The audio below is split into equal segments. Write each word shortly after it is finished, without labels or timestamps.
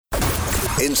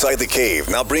Inside the Cave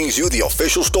now brings you the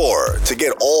official store to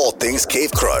get all things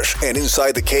Cave Crush and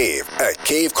Inside the Cave at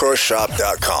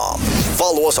cavecrushshop.com.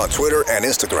 Follow us on Twitter and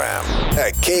Instagram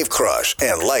at Cave Crush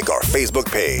and like our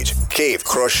Facebook page, Cave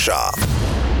Crush Shop.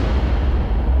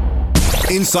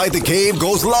 Inside the Cave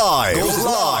goes live. It's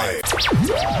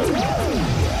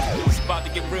about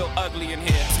to get real ugly in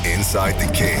here. Inside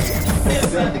the Cave.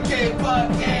 Inside the Cave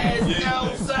podcast.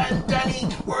 Outside Danny,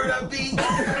 word of beat. You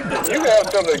have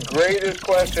some of the greatest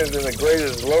questions and the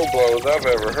greatest low blows I've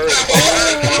ever heard.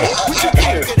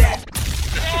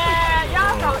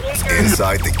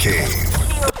 Inside the Cave.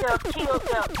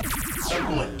 I'm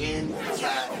going inside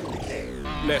the cave.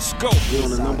 Let's go. We're on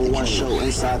the number one show,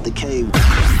 Inside the Cave.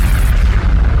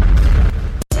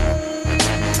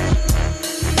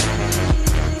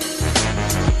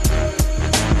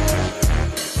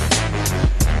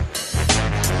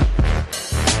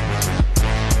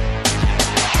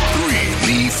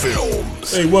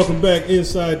 Hey, welcome back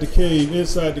Inside the Cave,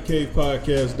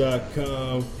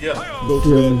 InsideTheCavePodcast.com. Yeah. Go to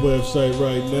that website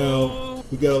right now.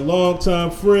 We got a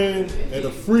longtime friend and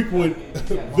a frequent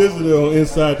visitor on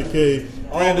Inside the Cave.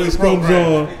 Always comes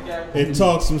on and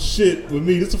talks some shit with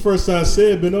me. This is the first time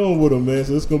Sid been on with him, man,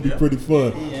 so it's going to be pretty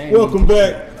fun. Welcome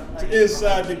back to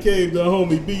Inside the Cave, the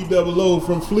homie B-double-O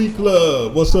from Fleet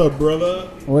Club. What's up, brother?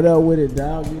 What up with it,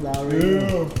 dog? You already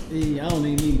know. I don't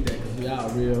even need that because y'all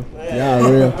real.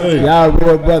 Y'all real. Y'all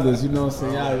real brothers, you know what I'm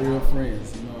saying? Y'all real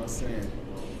friends, you know what I'm saying?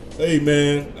 Hey,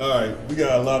 man. All right, we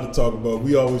got a lot to talk about.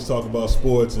 We always talk about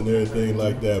sports and everything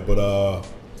like that, but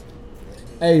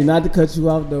Hey, not to cut you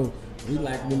off though. We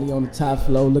like really on the top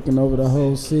floor looking over the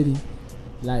whole city.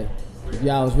 Like, if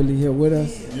y'all was really here with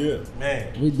us, yeah,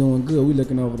 Man. we doing good. We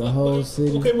looking over the whole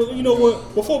city. Okay, well, you know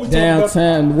what? Before we talk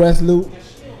Downtown West Loop.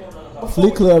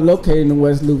 Fleet Club located in the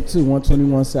West Loop too,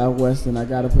 121 Southwest, and I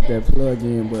gotta put that plug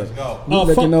in. But we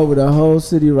looking over the whole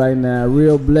city right now,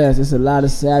 real blessed. It's a lot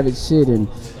of savage shit and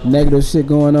negative shit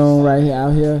going on right here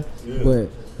out here, but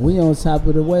we on top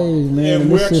of the waves, man.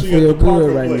 And we're this shit actually at feel the Parker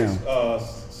good right Place, now.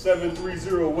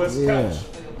 730 West Yeah. Couch.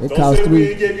 It Don't costs say we three.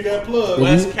 ain't gave you that plug.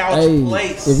 West Couch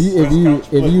Place. If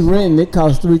you renting, it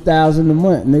costs $3,000 a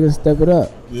month. Nigga, step it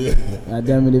up. Yeah. God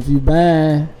damn it, if you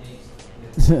buying,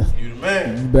 You the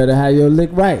man. you better have your lick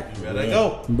right. You better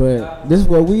go. But this is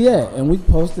where we at, and we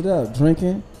posted up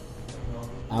drinking.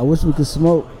 I wish we could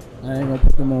smoke. I ain't gonna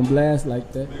put them on blast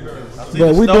like that.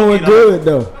 But we doing good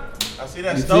though. I see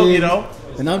that You stogie feel me? though.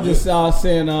 And I'm just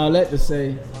saying all that to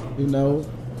say, you know,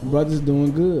 brothers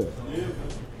doing good.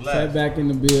 Right back in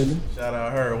the building. Shout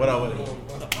out her. What up with it?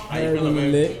 How you Heard feeling, when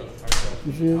we man? lit.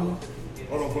 You feel me?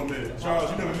 Hold on for a minute.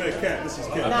 Charles, you never met Kat. This is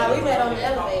Kat. Nah, we met on the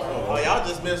elevator. Oh, y'all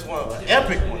just missed one. An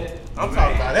epic one. I'm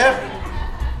talking about epic.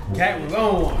 Cat was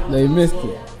on one. They missed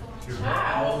it.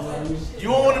 You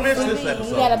don't want to miss this You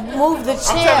episode. gotta move the I'm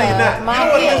telling you chair. now. My You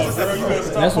don't want to head. miss this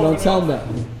episode. That's what I'm talking about.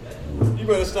 You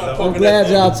better stop I'm fucking glad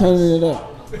that y'all turning it up.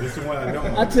 This is one I don't.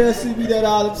 I tell CB that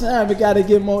all the time. It gotta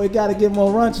get more. It gotta get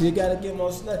more raunchy. It gotta get more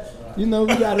slut. You know,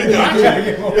 we gotta really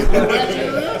get.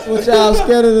 What y'all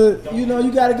scared of the? You know,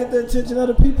 you gotta get the attention of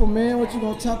the people, man. What you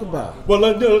gonna talk about? Well,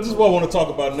 this is what I want to talk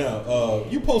about now.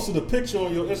 You posted a picture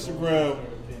on your Instagram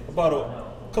about a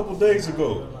couple days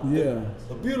ago. Yeah,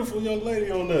 A beautiful young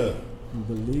lady on there.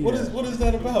 believe What it. is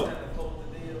that about?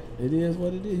 It is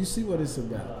what it is. You see what it's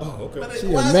about. Oh, okay. She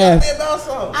Why a is math. that about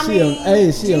something? I She a- mean,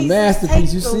 hey, she a Jesus, masterpiece.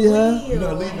 take You the see her? wheel. You're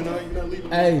not leaving, are you? You're not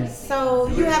leaving. Hey, So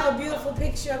you have a beautiful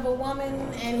picture of a woman,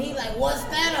 and he like, what's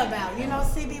that about? You know,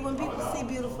 CB, when people see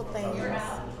beautiful things,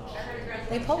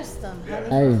 they post them. Honey.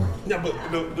 hey, Yeah, but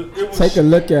it was. take a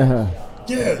look at her.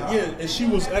 Yeah, and she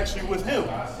was actually with him.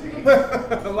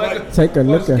 Take a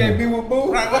look at Can't be her. with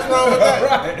Boo. Right, what's wrong with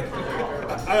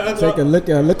that? Take a look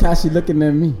at her. Look how she looking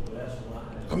at me.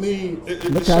 I mean, it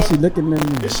Look how she shocked, looking at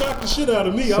me. it shocked the shit out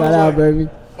of me. Shout I was out, like, baby.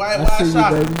 Why I see you,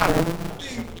 shock? baby.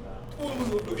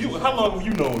 How long have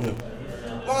you known him?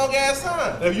 Long ass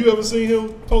time. Have you ever seen him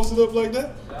posted up like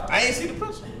that? I ain't see the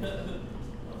picture.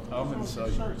 I'm gonna show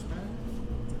you.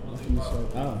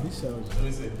 Oh, he showed you. Let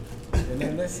me see. And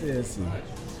then let's see.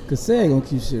 Cause Say gonna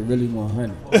keep shit really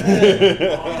 100.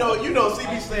 You know,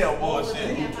 CB stay on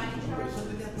bullshit.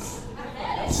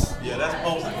 Yeah, that's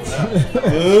posted. That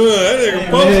nigga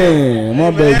posted. Man,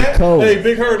 my baby cold. Hey,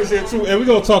 Big Hurt is here too, and we're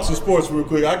gonna talk some sports real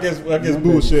quick. I guess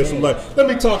bullshit some light. Let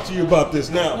me talk to you about this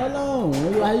now. Hold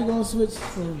on. How you gonna switch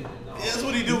from? That's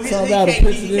what he do. He Talk can't about a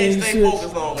picture, then stay you switch.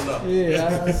 focused long enough.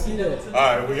 Yeah, I see that. All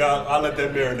right, I'll let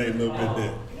that marinate a little bit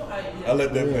there. I'll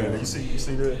let that marinate. You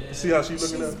see that? You see how she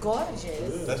looking She's at?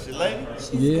 gorgeous. That's your lady?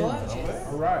 She's Yeah. gorgeous.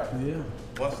 Right. Yeah.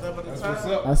 One step at a time. What's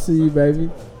up? I see you, baby.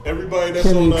 Everybody that's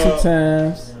Kenny on 2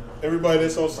 times. Everybody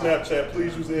that's on Snapchat,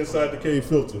 please use the Inside the Cave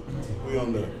filter. We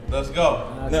on there. Let's go.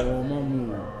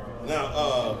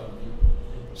 Now,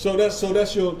 so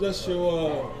that's your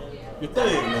thing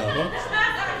now, huh?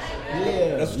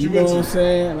 Yeah, That's what you you know into. what I'm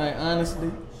saying? Like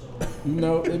honestly, you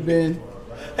know, it been.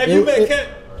 Have you met Cat?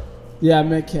 Yeah, I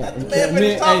met Cat. Man,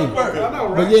 finish talking first. I know,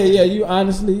 But right? yeah, you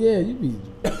honestly, you be.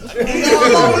 He's all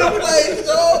over the place,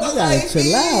 dog. You gotta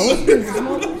chill out. What's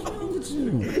wrong with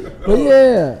you? But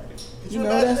yeah, you know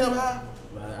that's.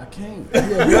 I can't.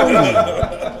 Yeah, blow me.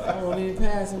 I don't even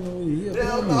pass him the weed.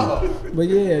 He'll blow me. But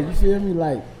yeah, you feel me?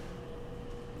 Like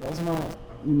that's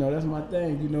my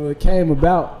thing. You know, it came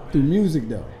about through music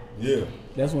though. Yeah.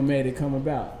 That's what made it come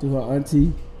about through her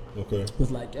auntie. Okay.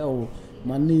 Was like, yo,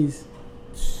 my niece,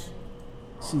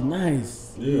 she's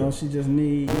nice. Yeah. You know, she just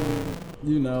need,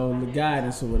 you know, the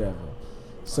guidance or whatever.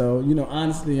 So, you know,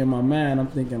 honestly, in my mind, I'm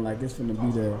thinking like it's gonna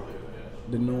be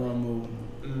the normal.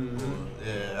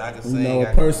 Yeah, I can You see. know,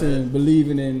 a person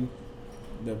believing in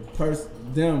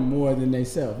them more than they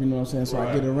self. You know what I'm saying? So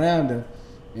I get around her,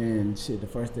 and shit. The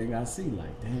first thing I see,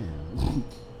 like, damn,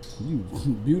 you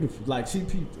beautiful. Like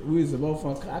we was both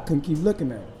on. I couldn't keep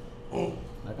looking at her.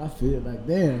 Like I feel like,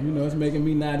 damn, you know, it's making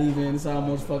me not even. It's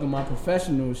almost fucking my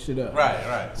professional shit up.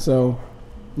 Right. So,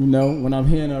 you know, when I'm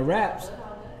hearing her raps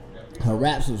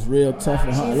was real tough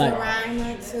and hard. She's Like, a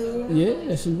rhymer too.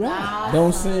 yeah, she rap. Awesome.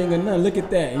 Don't sing or nothing. Look at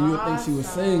that, and you would think she was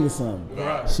singing something.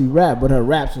 Right. She rap, but her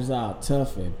raps was all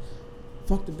tough and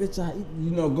fuck the bitch I,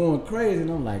 you know, going crazy.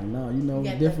 And I'm like, no, you know, You the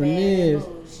got the difference bad is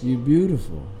bullshit. you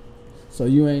beautiful. So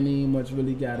you ain't even much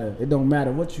really gotta. It don't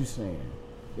matter what you saying.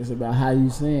 It's about how you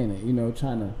saying it. You know,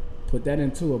 trying to put that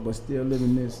into it, but still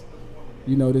living this,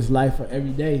 you know, this life for every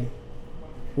day.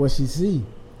 What she see.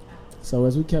 So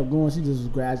as we kept going, she just was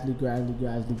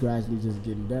gradually just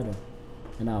getting better.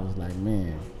 And I was like,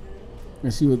 man.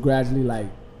 And she would gradually, like,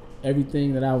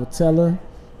 everything that I would tell her,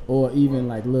 or even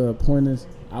like little pointers,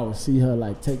 I would see her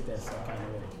like take that some kind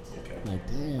of way. Like,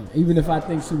 damn. Even if I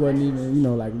think she wasn't even, you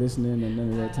know, like listening and none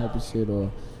of that type of shit,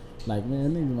 or like,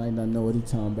 man, nigga might not know what he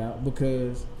talking about,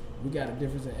 because we got a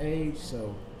difference in age,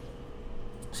 so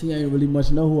she ain't really much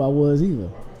know who I was either.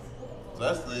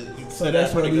 So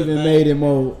that's what even made it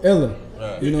more iller.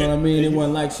 Right. You know what I mean? It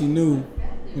wasn't like she knew,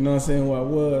 you know what I'm saying, who I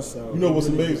was. So You know what's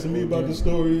amazing to me about this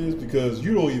story is because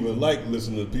you don't even like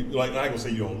listening to people. Like, I ain't gonna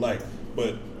say you don't like,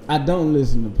 but I don't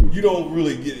listen to people. you don't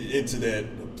really get into that.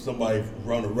 Somebody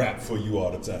run a rap for you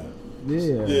all the time.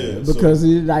 Yeah, so- because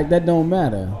it, like that don't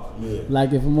matter. Yeah.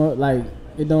 Like if I'm like,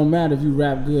 it don't matter if you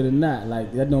rap good or not.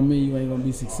 Like that don't mean you ain't gonna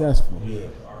be successful. Yeah.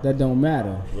 That don't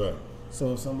matter. Right.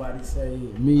 So if somebody say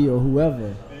me or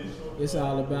whoever, it's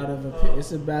all about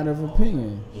it's a matter of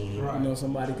opinion. Mm-hmm. You know,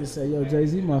 somebody could say, yo,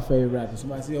 Jay-Z my favorite rapper.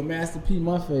 Somebody say, yo, Master P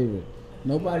my favorite.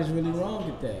 Nobody's really wrong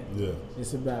with that. Yeah.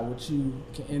 It's about what you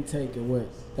can intake and what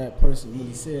that person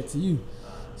really said to you.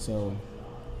 So,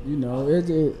 you know,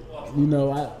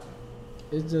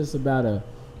 it's just about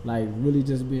like really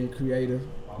just being creative,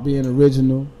 being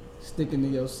original, sticking to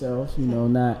yourself. You know,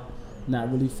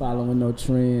 not really following no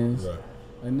trends, Right.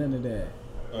 and none of that.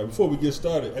 All right, before we get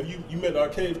started, have you met our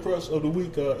cave crush of the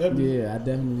week, Ebony? Yeah, I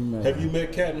definitely met. Have her. you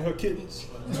met Cat and her kittens?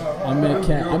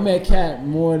 I met Cat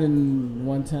more than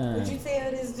one time. Would you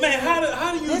tell this? Man, how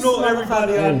do you This know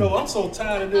everybody I motherfucker. know? I'm so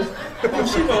tired of this.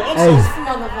 She know I'm Hey. This so.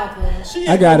 motherfucker. She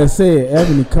I gotta say it,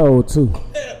 Ebony cold too.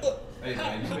 Hey,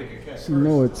 man, you make a catch. She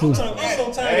know it too. I'm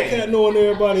so tired of Cat knowing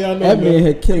everybody I know. Ebony in man.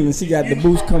 here killing. She got the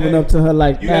boots coming up to her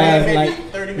like thighs, like,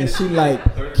 and she like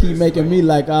keep making me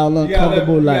like all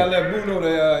uncomfortable, You like. gotta let Boo know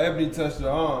that Ebony touched her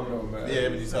arm, though, man. Yeah,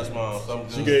 but you touched my arm. So I'm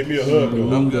good. She gave me a hug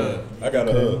though. I'm good. I got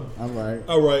a hug. All right.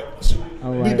 All right.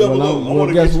 All Be right. double Well, O. I well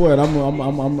wanna guess get you- what?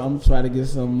 I'm trying to get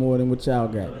something more than what y'all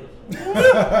got.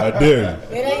 I dare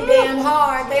you. It ain't damn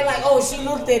hard. They like, oh, she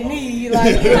looked at me.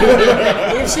 Like, you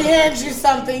know, if she hands you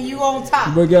something, you on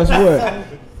top. But guess what?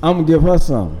 I'm gonna give her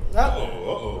something.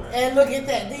 And look at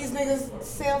that. These niggas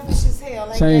selfish as hell.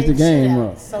 They Change the gave shit game out.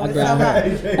 up. So I it's got all her.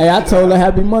 right. Hey, I told her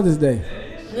Happy Mother's Day.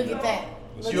 Look at that.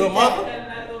 Look You a at mother?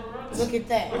 that. Look at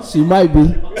that. She might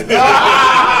be.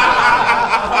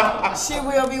 She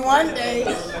will be one day.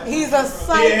 He's a ahead of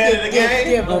psychic the gift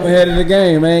game? I'm giver. ahead of the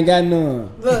game. I ain't got none.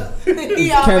 Look,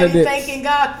 he already Candidates. thanking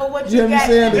God for what You you hear me got,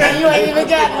 saying this? and you ain't even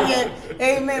gotten yet.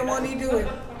 Amen. Won't he do it?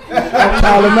 I'm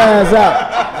calling mines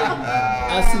out.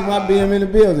 I see my BM in the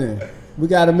building. We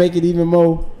gotta make it even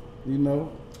more, you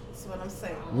know. That's what I'm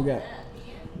saying. We got.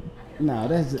 Nah,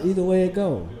 that's either way it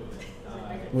go.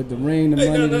 With the ring, the Hey,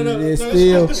 money, no, it's no,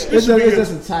 still. this It's should be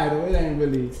just a title. It ain't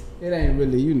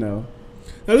really, you know.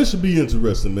 Now this should be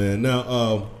interesting, man.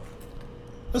 Now,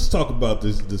 Let's talk about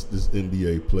this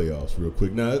NBA playoffs real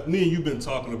quick. Now, me and you've been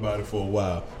talking about it for a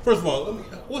while. First of all,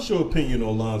 what's your opinion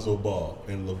on Lonzo Ball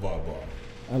and LeVar Ball?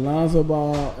 Alonzo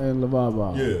Ball and LeVar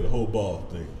Ball. Yeah, the whole Ball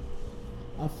thing.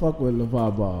 I fuck with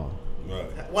LeVar Ball.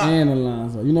 Right. Why? And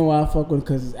Alonzo. You know why I fuck with him?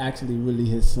 Because it's actually really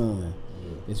his son. Yeah.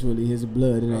 It's really his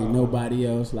blood. It ain't nobody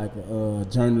else like a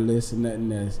journalist or nothing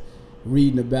that's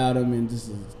reading about him and just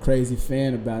a crazy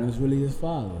fan about him. It's really his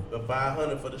father. The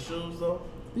 500 for the shoes though.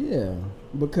 Yeah,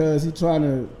 because he trying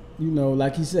to,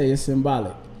 like he say, it's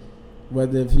symbolic.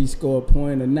 Whether if he score a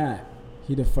point or not,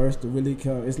 he the first to really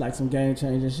come. It's like some game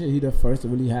changing shit. He the first to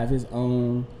really have his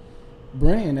own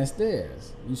brand that's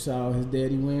theirs. You saw his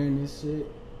daddy wearing this shit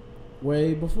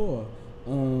way before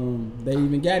they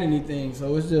even got anything.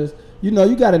 So it's just, you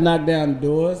got to knock down the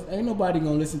doors. Ain't nobody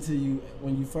gonna listen to you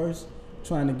when you first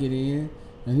trying to get in.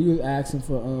 And he was asking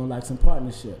for like some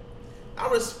partnership. I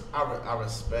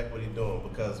respect what he's doing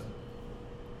because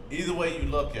either way you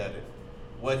look at it,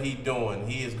 what he doing,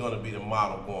 he is going to be the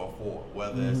model going forward,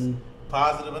 whether it's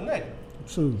positive or negative.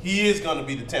 True. He is going to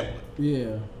be the template.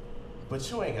 Yeah. But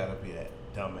you ain't got to be that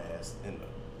dumbass and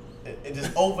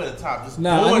just over the top. Just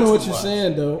nah, I doing know what too you're much.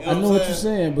 saying though. You know I know what you're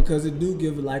saying because it do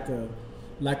give it like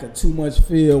a too much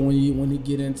feel when you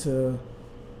get into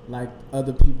like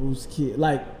other people's kids,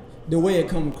 like the way it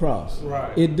come across.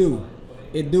 Right. It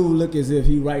do look as if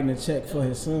he writing a check for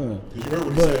his son. You heard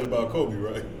what he said about Kobe,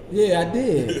 right? Yeah, I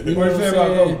did. You know What what you I'm say about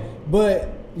saying? Kobe?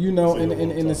 But in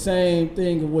the talk. same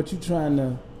thing of what you trying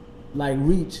to like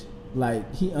reach,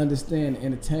 like he understand the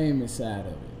entertainment side of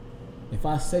it. If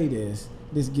I say this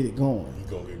get it going. He's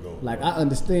gonna get going. Like I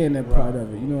understand that part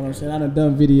of it. You know what I'm saying? I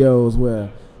done videos where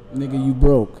nigga you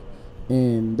broke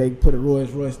and they put a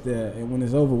Rolls Royce there and when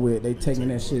it's over with they taking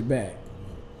that shit back.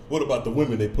 What about the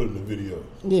women they put in the video?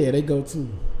 Yeah, they go too.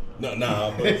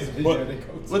 Nah, but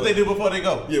What they do before they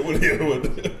go? yeah, what?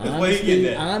 Where you getting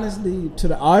at? Honestly, to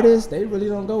the artists, they really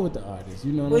don't go with the artists.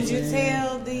 You know what Would I'm you saying?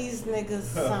 tell these niggas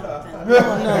something?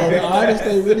 No, the artists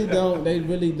they really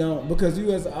don't because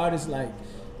you as an artist like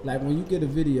when you get a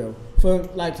video for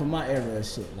my era of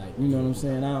shit, like you know what I'm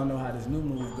saying. I don't know how this new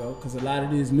move go because a lot of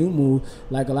these new moves,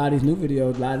 like a lot of these new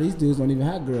videos, a lot of these dudes don't even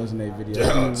have girls in their videos.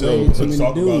 Yeah, let's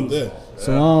talk about that.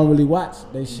 So I don't really watch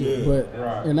they shit. Yeah.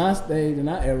 But in our stage, in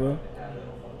our era,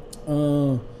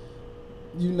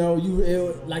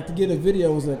 like to get a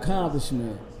video was an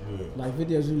accomplishment. Yeah. Like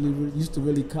videos used to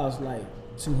really cost like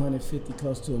 $250,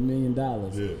 close to $1 million.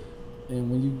 Yeah. And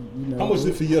when you How much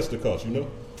did Fiesta cost? You know?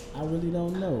 I really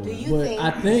don't know. Do you but think-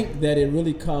 I think that it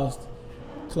really cost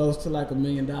close to like $1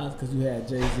 million because you had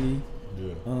Jay-Z,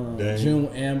 Dang. June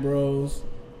Ambrose.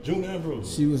 June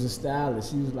Ambrose. She was a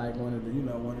stylist. She was like one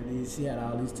of these. She had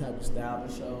all these type of styling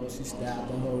shows. She styled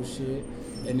the whole shit,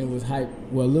 and it was hype.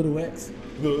 Well, Little X,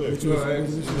 which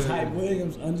was Hype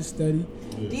Williams understudy.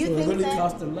 Yeah. Do you So it think really that?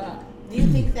 cost a lot. Do you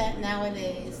think that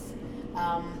nowadays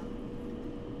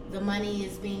the money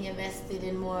is being invested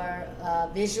in more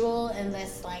visual and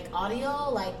less like audio?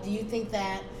 Like, do you think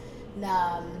that?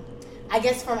 I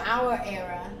guess from our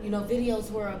era,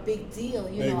 videos were a big deal.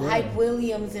 Hype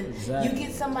Williams and Exactly. you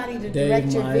get somebody to Dave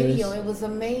direct your Myers. video. It was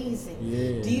amazing.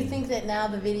 Yeah. Do you think that now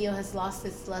the video has lost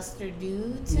its luster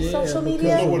due to Yeah, social because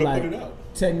media? Know where of, to like, put it out.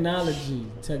 technology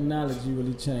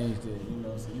really changed it.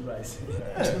 So you right.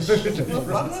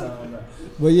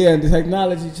 But yeah, the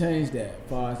technology changed that. As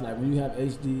far as like when you have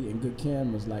HD and good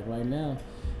cameras, like right now,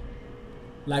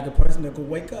 like a person that could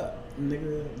wake up,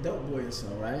 nigga, dope boy or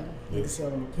something, right? Nigga sell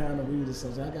him a pound of weed or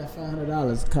something. I got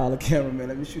 $500. Call a cameraman.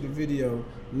 Let me shoot a video.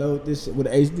 Load this shit with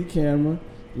an HD camera.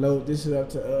 Load this shit up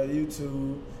to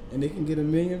YouTube, and they can get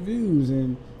 1 million views.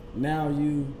 And now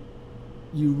you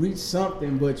reach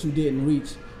something, but you didn't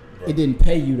reach. Right. It didn't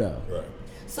pay you though. Right.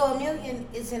 So $1 million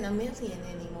isn't $1 million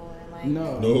anymore. Like,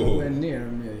 No, No. nowhere near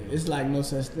 $1 million. It's like no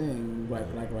such thing like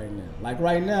right now. Like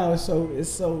right now, it's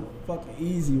so fucking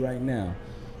easy right now,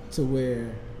 to where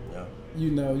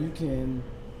you can.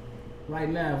 Right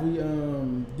now, if we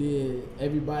did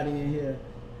everybody in here.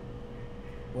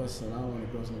 I don't want to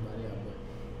gross nobody out,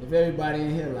 but if everybody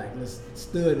in here like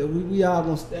we all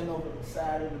gonna stand over the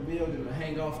side of the building and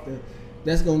hang off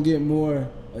that's gonna get more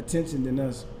attention than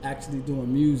us actually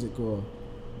doing music or.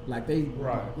 Like they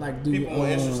like do People more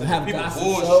interested. have People gossip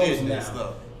bullshitting shows and now.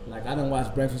 stuff. Like I done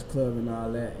watch Breakfast Club and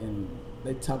all that, and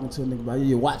they talking to a nigga about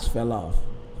your watch fell off.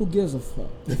 Who gives a fuck?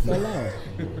 It fell off.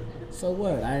 So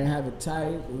what? I ain't have it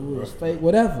tight. It was fake.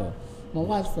 Whatever. My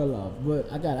watch fell off,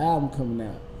 but I got an album coming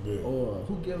out. Yeah. Or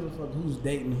who gives a fuck? Who's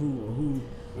dating who or who?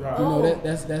 Right. You know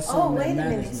that's something Oh, wait that a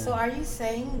matters minute. now. So are you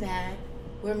saying that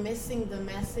we're missing the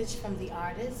message from the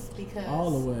artists because all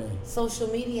the way. Social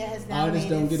media has now Artists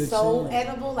made don't it get a so chance.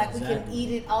 edible, like we can eat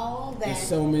it all. That There's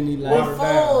so many like we're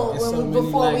full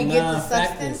before we get the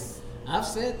non-factors. substance. I've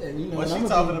said that. You know, What's and she I'm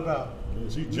talking about?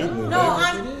 She jiggling. No,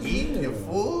 I'm Eating your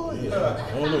food?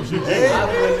 I don't know. She I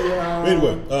jiggling.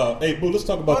 really, Anyway, hey, boo, let's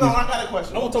talk about Hold on, these. I got a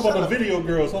question. I want to talk about the video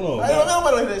girls. Hold on. I don't know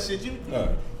about that shit. You All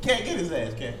right. can't get his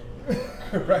ass, can't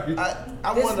Right.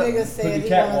 I this want nigga to said the he want to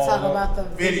catwalk talk up. about the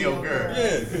video girl.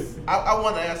 Yeah. I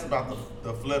want to ask about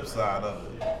the flip side of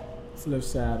it. flip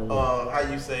side of it. How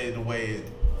you say the way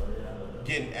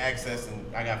getting access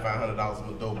and I got $500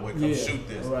 from a dope boy, come Yeah, shoot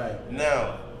this. right.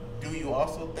 Now, do you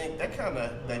also think that kind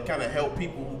of help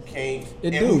people who can't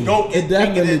It and do. who don't It get taking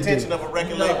definitely the attention do. of a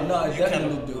record label? No, it You kinda-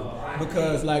 definitely do.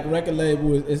 Because like record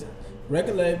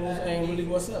labels ain't really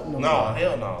what's up no No, more.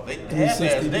 hell no. They have 360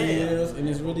 ass dead. deals and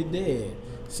it's really dead.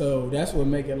 So that's what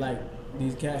make it like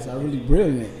these cats are really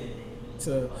brilliant.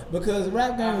 Because the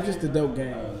rap game is just a dope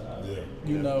game. Yeah.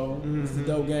 You know, it's a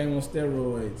dope game on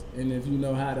steroids. And if you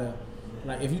know how to,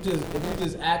 like, if you just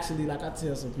actually, like I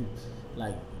tell some people,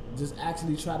 like, just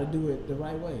actually try to do it the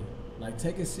right way. Like,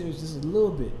 take it serious just a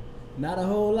little bit, not a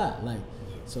whole lot. Like,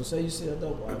 so say you sell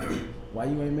dope, why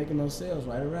you ain't making no sales?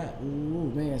 Write a rap.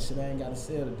 Ooh, man, shit, I ain't got a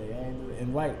sale today. I ain't do it.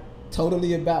 And write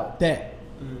totally about that.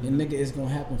 And nigga, it's gonna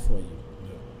happen for you.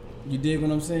 You dig what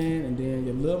I'm saying? And then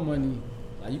your little money,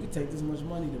 like you can take this much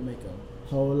money to make a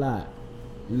whole lot.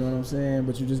 You know what I'm saying?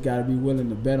 But you just gotta be willing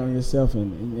to bet on yourself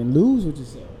and lose with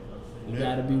yourself. You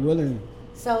gotta be willing.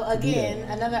 So again,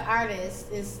 another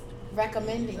artist is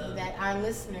recommending that our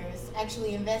listeners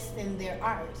actually invest in their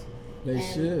art. They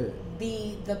and should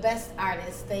be the best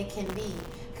artists they can be.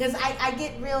 Because I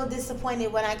get real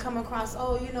disappointed when I come across,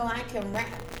 I can rap.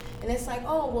 And it's like,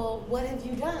 well, what have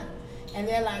you done? And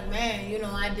they're like, man,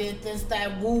 I did this,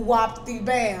 that,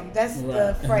 woo-wop-de-bam. That's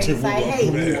the phrase I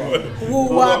hate.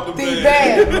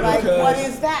 Woo-wop-de-bam. Like, what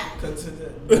is that? Like,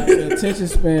 the attention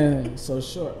span is so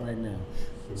short right now.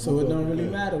 So it don't really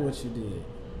matter what you did.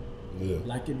 Yeah.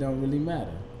 Like, it don't really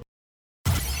matter.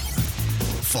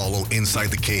 Follow Inside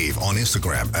the Cave on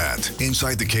Instagram at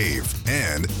Inside the Cave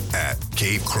and at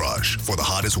Cave Crush for the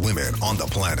hottest women on the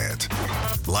planet.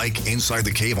 Like Inside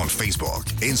the Cave on Facebook,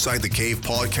 Inside the Cave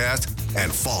Podcast,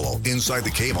 and follow Inside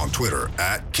the Cave on Twitter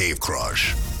at Cave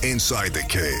Crush. Inside the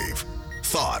Cave.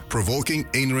 Thought-provoking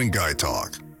ignorant guy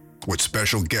talk with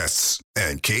special guests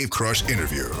and Cave Crush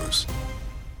interviews.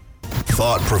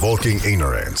 Thought-provoking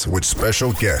ignorance with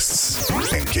special guests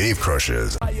and Cave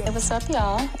Crushes. Hey, what's up,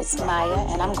 y'all? It's Maya,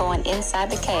 and I'm going inside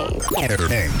the cave.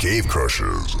 And Cave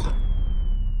Crushes.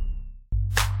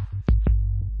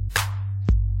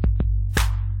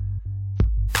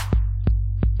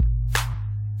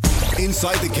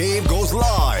 Inside the Cave goes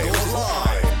live.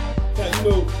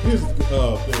 Now, here's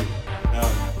the thing. Now,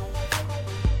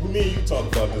 me and you talk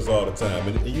about this all the time,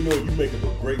 and you make a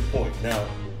great point. Now,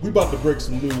 we about to break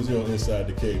some news here on Inside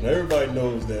the Cave. Now, everybody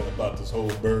knows that about this whole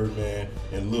Birdman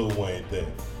and Lil Wayne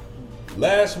thing.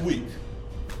 Last week,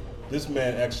 this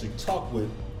man actually talked with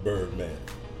Birdman.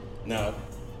 Now,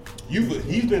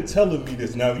 he's been telling me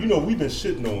this. Now, we've been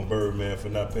shitting on Birdman for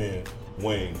not paying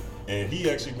Wayne, and he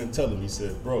actually been telling me, he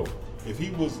said, bro, if he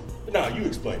was... Nah, you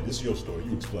explain. This is your story.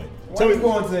 You explain. What are you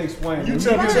going to explain? You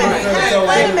tell me. Wait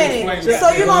a minute.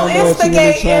 So you gonna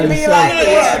instigate and be like,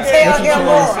 tell him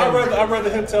more. I'd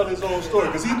rather him tell his own story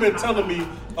because he's been telling me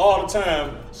all the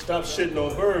time, stop shitting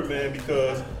on Birdman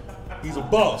because he's a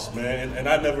boss, man, and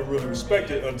I never really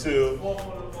respected until.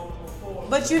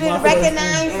 But you didn't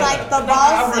recognize like the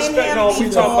boss in him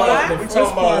before. The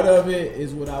first part of it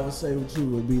is what I would say with you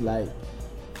would be like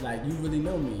you really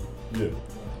know me. Yeah.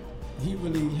 He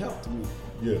really helped me.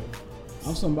 Yeah.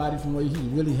 I'm somebody from where he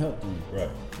really helped me. Right.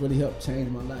 Really helped change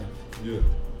my life. Yeah.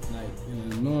 Like in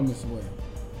an enormous way.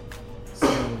 So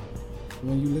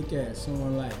when you look at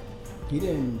someone like he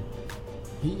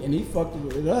fucked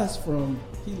with us from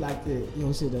he liked it.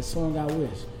 Said that song I Wish.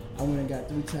 I went and got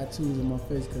 3 tattoos on my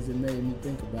face because it made me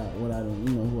think about what I don't,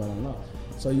 who I don't know.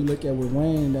 So you look at with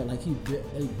Wayne that like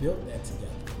they built that together.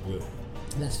 Yeah.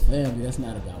 That's family. That's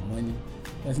not about money.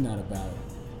 That's not about,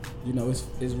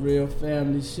 it's real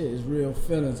family shit. It's real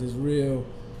feelings. It's real,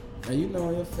 and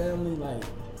your family, like,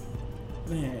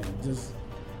 man, just,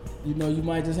 you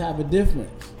might just have a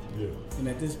difference. Yeah. And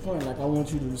at this point, like, I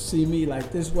want you to see me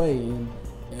like this way, and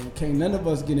can't none of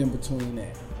us get in between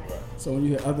that. Right. So when you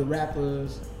hear other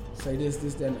rappers say this,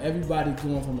 that, and everybody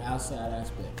going from the outside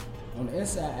aspect. On the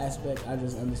inside aspect, I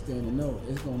just understand and know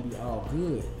it's gonna be all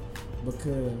good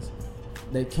because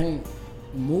they can't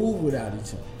move without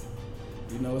each other.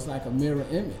 It's like a mirror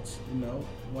image.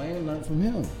 Wayne learned from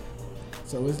him.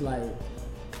 So it's like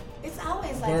It's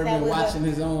always like Birdman that with watching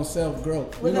his own self grow.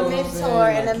 with You know a what I'm mentor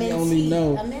saying? and Like, a he mentee. only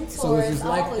know. A mentor So it's is just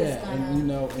like always that, gonna and you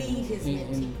know, feed his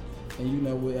mentee. and you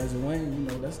know, as a Wayne, you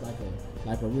know, that's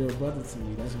like a real brother to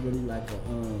me. That's really like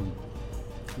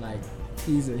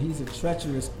he's a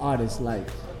treacherous artist. Like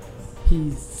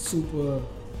he's super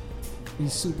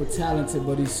talented,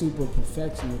 but he's super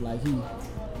perfectionist. Like he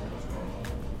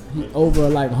over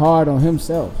like hard on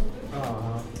himself.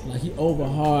 Like he over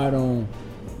hard on,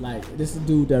 like, this is a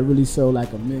dude that really sold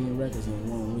like 1 million records in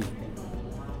 1 week.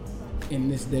 In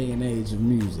this day and age of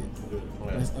music,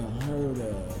 that's unheard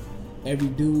of. Every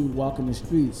dude walking the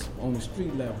streets on the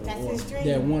street level, or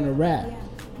that want to rap,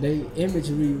 they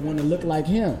imagery want to look like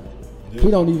him. He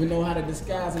don't even know how to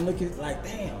disguise and look at like,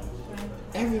 damn,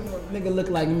 every nigga look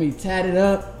like me, tatted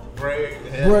up, dreads.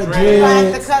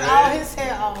 Tried to cut all his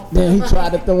hair off. Then he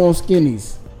tried to throw on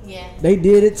skinnies. Yeah. They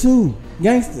did it too,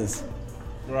 gangsters.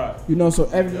 Right. You know, so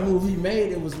every move he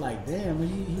made, it was like, damn,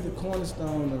 he the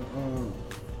cornerstone of.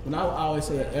 And I always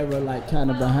say an era like kind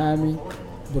of behind me,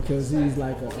 because he's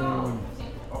like a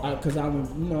because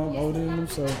I'm older than him,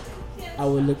 so I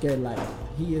would look at like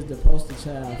he is the poster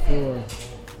child for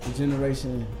the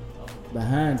generation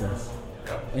behind us,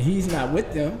 and he's not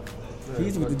with them.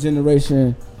 He's with the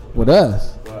generation with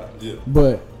us.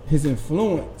 But his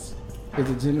influence is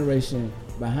the generation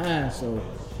behind, so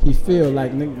he feel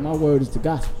like, nigga, my word is the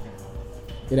gospel.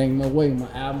 It ain't no way my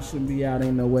album shouldn't be out.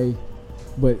 Ain't no way.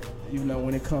 But you know,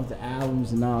 when it comes to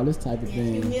albums and all this type of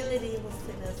thing, Humility was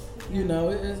to this. you know,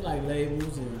 it's like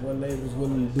labels and what labels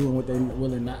willing to do and what they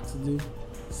willing not to do.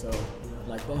 So,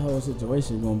 like, that whole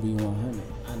situation is gonna be 100.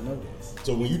 I know this.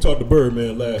 So when you talked to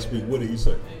Birdman last week, what did he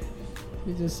say?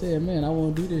 He just said, "Man, I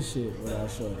won't do this shit without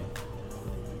Shorty."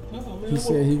 No, man, He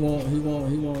said he won't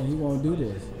do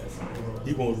this.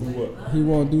 He won't do what? He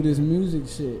won't do this music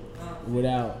shit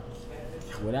without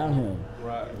him.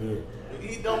 Right. Yeah.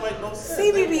 He don't make no sense.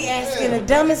 CBB asking the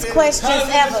dumbest questions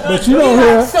ever. But you don't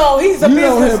hear. So he's a you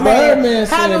don't hear businessman. Birdman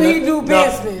How do saying he that. do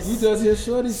business? You just hear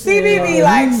Shorty saying, CBB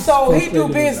like, he's so he do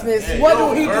frustrated. business. Yeah, What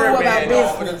yo, do he do Birdman about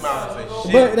off with his business? mouth and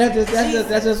say, But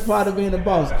that's just part of being a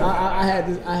boss.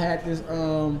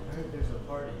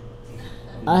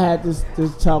 I had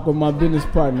this talk with my business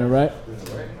partner, right?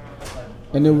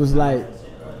 And it was like,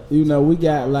 you know, we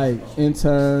got like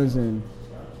interns and,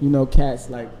 you know, cats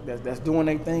like that's doing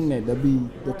their thing.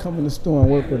 They come in the store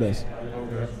and work with us.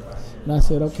 And I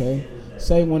said, okay,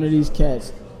 say one of these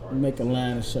cats make a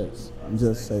line of shirts, and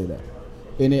just say that,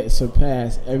 and it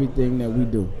surpassed everything that we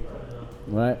do,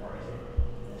 right?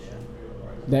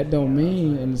 That don't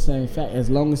mean in the same fact, as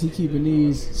long as he keeping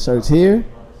these shirts here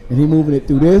and he moving it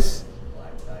through this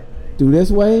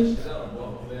wave,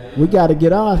 we got to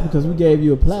get ours because we gave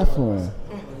you a platform.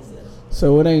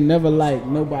 So it ain't never like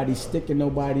nobody sticking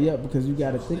nobody up, because you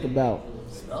got to think about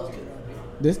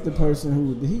this the person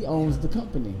who he owns the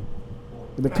company.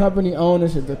 The company owner,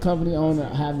 should the company owner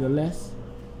have the less?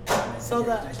 So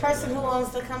the person who owns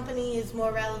the company is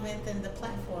more relevant than the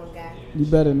platform guy. You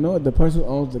better know it. The person who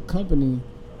owns the company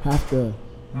have to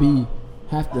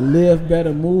live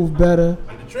better, move better.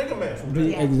 the trigger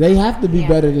man. They have to be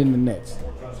better than the next.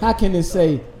 How can it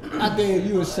say, I gave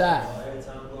you a shot,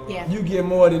 you get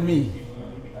more than me?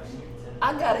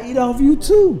 I gotta eat off you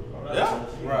too. Yeah,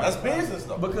 that's business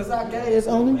though. Because I gave, it's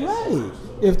only right.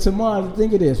 If tomorrow,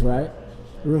 think of this, right?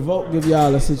 Revolt give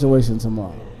y'all a situation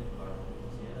tomorrow.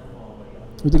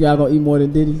 You think y'all gonna eat more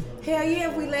than Diddy? Hell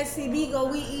yeah, if we let CB go,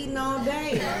 we eating all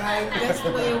day. Like, that's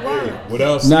the way it works.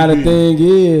 Without Now CB. the thing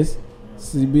is,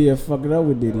 CB will fuck it up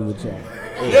with Diddy with y'all.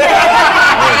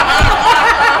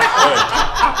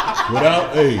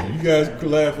 You guys can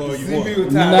laugh all you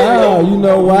want. No, you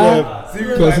know why?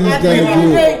 Because he's gonna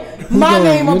get. My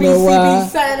name will be know CB why?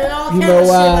 signing all You kind know of shit.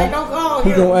 why? Like, don't call He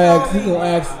him. gonna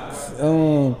ask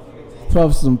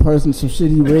Puff some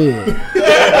shit he read.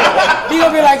 He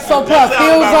gonna be like, so Puff,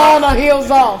 heels on or heels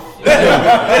off?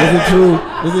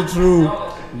 Is it true?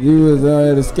 You was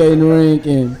at a skating rink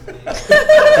and.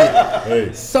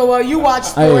 So you watch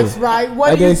sports, right?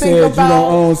 What do you think said about? You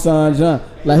don't own Son John.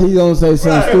 Like he gonna say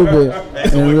something stupid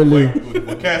and really.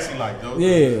 What Cassie like though?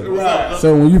 Yeah. Right.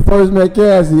 So when you first met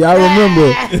Cassie, I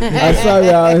remember I saw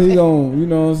y'all. He gon', you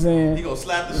know what I'm saying? He gonna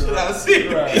slap the shit out of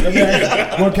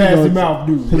Secret. What Cassie mouth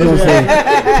do? He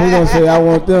gonna say I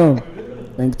want them,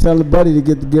 and tell the buddy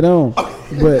to get on.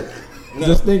 But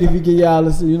just think if you get y'all,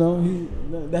 you know,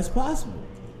 that's possible.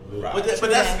 Right. But that's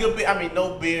a good bit. I mean,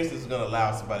 no business is gonna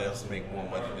allow somebody else to make more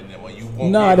money than them. Well, you won't.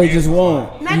 No, they just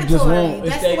won't. Not You just won't.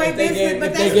 That's the way business,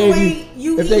 but that's the way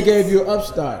you If they gave you an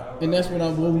upstart, and that's what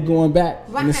we're going back.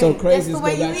 Right. And it's so That's crazy. the Let's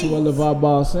way go back you to what eat. LeVar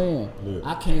Ball saying.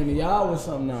 I came to y'all with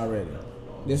something already.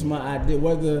 This my idea.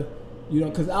 Whether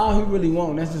because all he really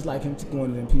want, that's just like him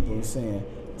going to them people and saying,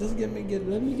 just let me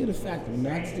get a factory.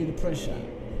 Now I just need a press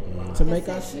shop to make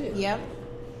our shit. Yep.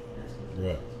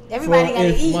 Right. Everybody got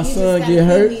to eat. If my you son just get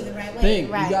hurt, the right way.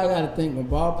 think Right. you gotta think when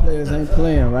ball players ain't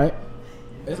playing, right?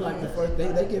 It's like the first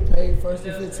they get paid first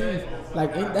and 15th.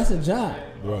 Like that's a job.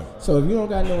 Right. So if you don't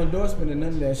got no endorsement and none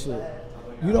of that shit,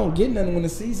 you don't get nothing when the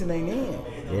season ain't in.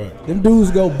 Right. Them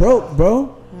dudes go broke,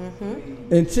 bro.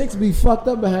 Mm-hmm. And chicks be fucked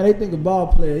up behind. They think a ball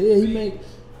player, yeah, he make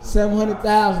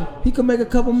 $700,000. He could make a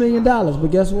couple $1 million,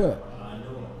 but guess what?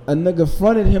 A nigga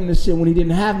fronted him this shit when he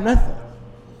didn't have nothing.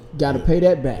 Got to pay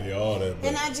that back. Yeah, all that.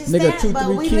 And I just nigga, said,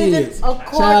 but we kids,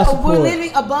 we're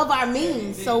living above our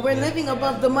means, so we're living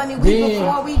above the money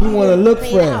before we. He want to look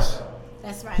fresh. Out.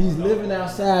 That's right. He's living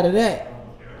outside of that.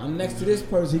 I'm next to this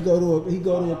person. He go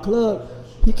to a club.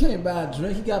 He can't buy a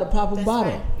drink. He got to pop a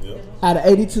bottle. Right. Yep. Out of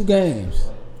 82 games.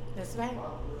 That's right.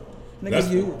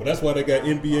 Nigga, that's why they got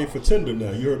NBA for Tinder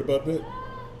now. You heard about that?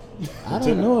 I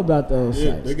don't know about those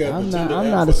sites. I'm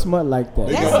not a smut like that.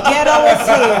 That's ghetto as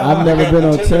hell. I've never been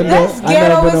on Tinder. That's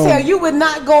ghetto as hell. You would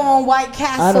not go on White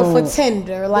Castle for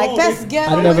Tinder. Like that's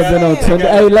ghetto. I've never been on Tinder.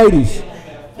 Hey, ladies,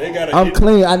 I'm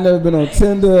clean. I've never been on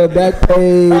Tinder,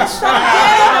 Backpage.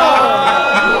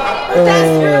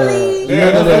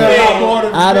 None of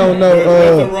that. I don't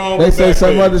know. They say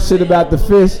some other shit about the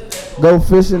fish. Go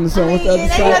fishing or something. What's the other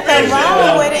side? Ain't nothing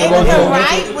wrong with it. Ain't nothing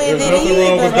right with it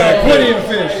either. Plenty of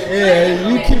fish. Yeah,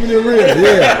 you keeping it real.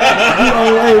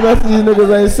 Yeah. Hey, rest of these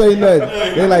niggas ain't say nothing.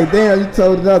 They like, damn, you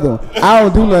told another one. I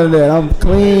don't do none of that. I'm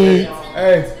clean.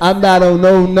 Hey, I'm not on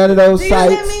none of those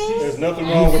sites. There's nothing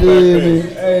wrong with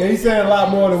that. Hey, he's saying a lot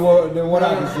more than what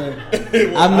I can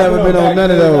say. I've never been on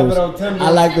none of those. I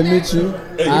like to meet you.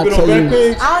 Hey, I'll tell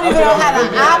you. I don't even know how to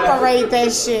operate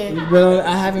that shit.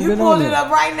 I haven't been on it. You pull it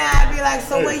up right now and be like,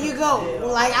 so where you go?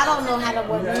 Like, I don't know how to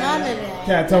work none of that.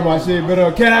 Can't talk about shit,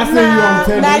 but can I see you on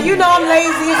Tinder? Now, you know I'm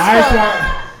lazy as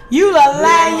fuck. You a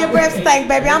lie in your breath stink,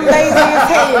 baby. I'm lazy as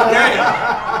hell.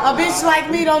 A bitch like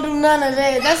me don't do none of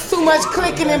that. That's too much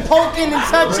clicking and poking and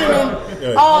touching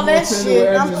and all that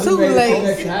shit. I'm too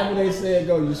lazy. How do they say it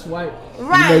go? You swipe.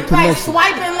 Right.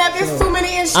 Swiping left. There's too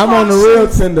many instructions. I'm on the real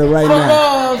Tinder right for now.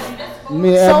 Love.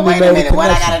 So wait a minute. What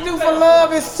I gotta do for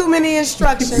love is too many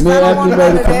instructions. I don't want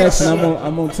none of that shit.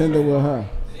 I'm on Tinder with her.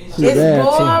 It's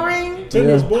boring.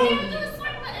 Tinder's boring.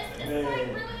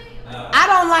 I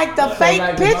don't like the fake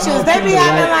pictures. They be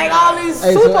having like all these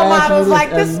supermodels.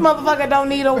 Like this motherfucker don't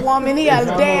need a woman. He a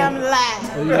damn lie.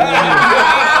 He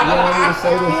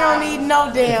don't need no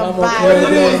damn body.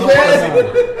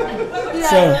 He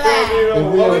a lie.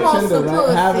 We want some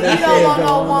pussy. He don't want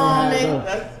no woman.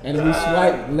 And if we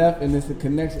swipe left and it's a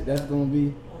connection, that's gonna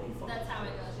be. That's how it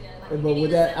goes. Yeah. Like but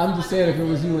with that, I'm just saying if it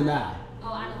was you and I.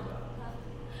 Oh, I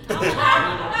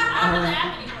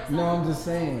don't. No, I'm just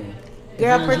saying.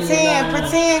 Girl,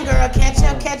 pretend, girl. Catch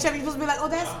up. You're supposed to be like, oh,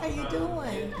 that's how you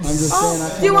doing. I'm just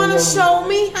saying. You want to show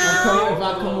me how? If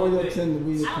I come on your Tinder,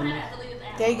 we would connect.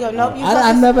 There you go. Nope.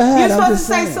 I never had. You're supposed to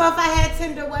say, so if I had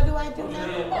Tinder, what do I do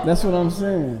now? That's what I'm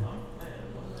saying.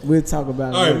 We'll talk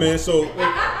about it. All right, man. So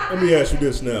let me ask you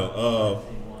this now.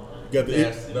 You got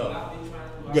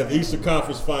the Eastern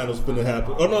Conference Finals finna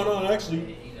happen. Oh no,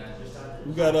 actually.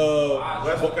 We got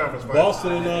Western Conference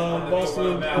Boston and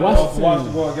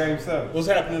Washington going Game 7. What's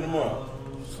happening tomorrow?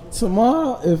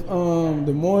 Tomorrow, if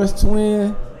the Morris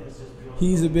twin,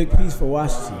 he's a big piece for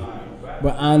Washington.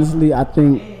 But honestly, I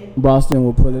think Boston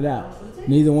will pull it out.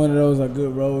 Neither one of those are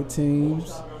good road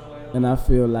teams, and I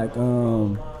feel like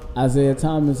Isaiah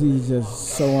Thomas, he's just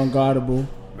so unguardable,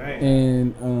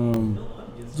 and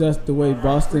just the way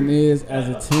Boston is as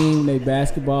a team, they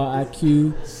basketball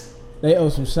IQ. They owe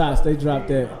some shots. They dropped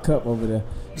that cup over there.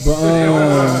 But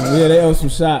yeah, they owe some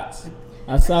shots.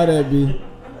 I saw that, B.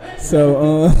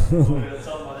 So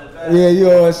yeah, you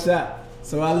owe a shot.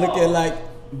 So I look at like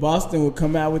Boston will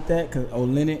come out with that because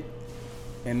Olynyk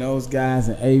and those guys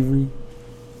and Avery,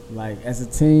 like as a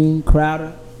team,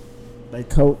 Crowder, they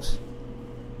coach.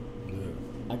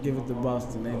 I give it to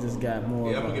Boston. They just got more.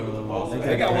 Yeah, I'm gonna give it to Boston.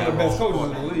 They got one of the best coaches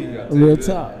in the league. Real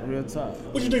talk.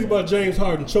 What you think about James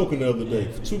Harden choking the other day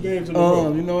for 2 games in a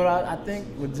row? You know what I think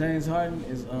with James Harden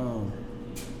is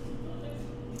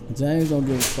James don't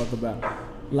give a fuck about.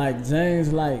 Like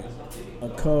James, like a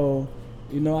Cole.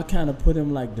 You know, I kind of put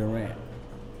him like Durant.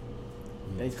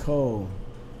 They cold.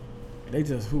 They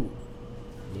just hoop.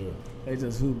 Yeah. They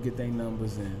just hoop, get their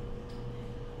numbers in,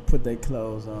 put their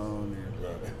clothes on, and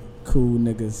cool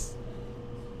niggas.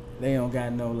 they don't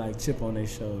got no like chip on their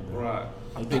shoulder. Right.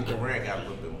 I think Durant got a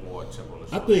little bit more chip on his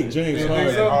shoulder. I think James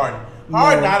Harden.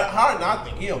 Harden, I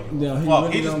think he'll. No, Fuck,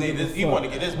 really he just don't need give a this. He fuck. want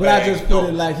to get his But bag. I just put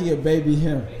it like he a baby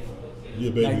him. Yeah,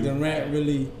 baby. Like Durant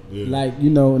really, Yeah. like, you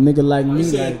know, a nigga like me,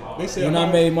 said when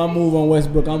I made my move on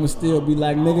Westbrook, I'ma still be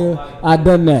like, nigga, I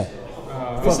done that.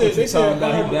 Fuck what you talking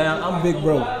about, he down, I'm big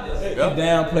bro. He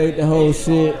downplayed the whole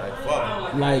shit.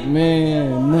 Like,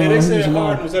 man, no, Hey, they he said was Harden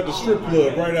not. was at the strip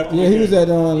club right after Yeah, the he game. was at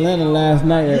Atlanta last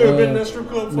night You at ever been to that strip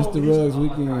club before? Mr. Ruggs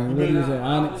weekend. Where he was at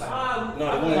Onyx.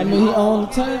 I mean, he owned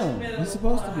the town. He's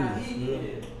supposed to be.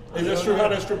 Is that strip? How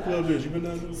that strip club is? You been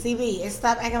down there? CB, and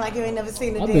stop acting like you ain't never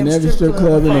seen the I've damn been to every strip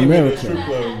club in I've been to America. strip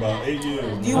club in about 8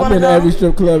 years. I've been to every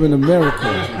strip club in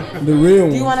America. The real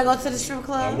Do you one. want to go to the strip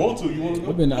club? I want to. You want to go?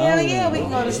 I've been to all Hell of yeah, them. we can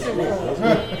go to the strip club. I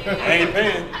ain't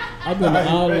paying. I've been to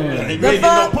all of them. The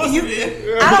fuck? I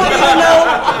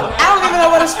don't even know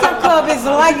what a strip club is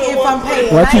like if I'm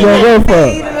paying. What you I gonna ain't go never for?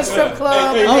 paid in a strip club.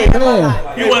 I'm paying.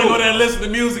 You want to go there and listen to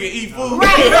music and eat food?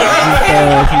 Right. This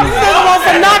nigga wants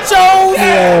some nachos,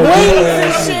 wings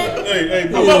and shit.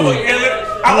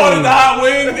 I wanted the hot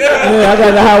wing. Yeah, I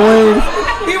got the hot wings.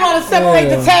 He want to separate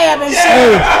the tab and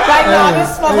shit. Like, nah, this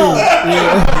is for her.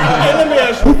 Hey, let me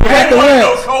ask you. You forgot the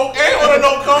ranch. Coke. Ain't want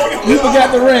no coke. You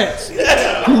forgot the ranch.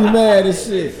 You mad as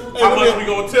shit. How much we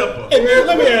gonna tip her? Hey man,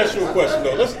 let me ask you a question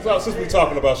though. Let's since we're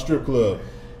talking about strip club.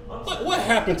 What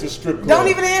happened to strip club? Don't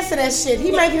even answer that shit.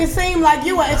 He making it seem like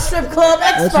you a strip club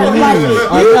expert. you Like, mean?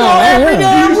 you know every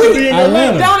damn You used to be week. in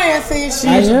Atlanta. Don't answer your You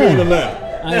shit. used to be in am. Atlanta.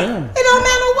 I am. It don't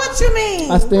matter what you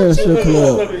mean. I stay in a strip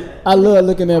club. I love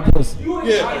looking at pussy.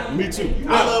 Yeah, me too.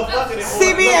 I love fucking it.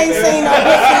 CB ain't seen no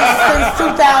bitches since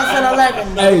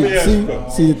 2011. Hey,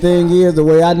 see, the thing is, the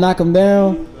way I knock them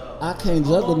down, I can't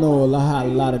juggle a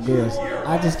lot of girls.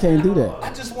 I just can't do that.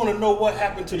 I just want to know what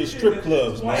happened to the strip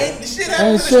clubs, man. Ain't shit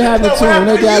happened to them.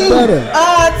 They got better.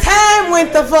 Time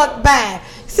went the fuck by.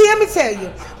 See, let me tell you,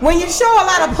 when you show a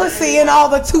lot of pussy in all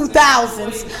the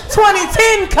 2000s,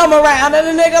 2010 come around and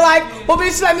a nigga like, well,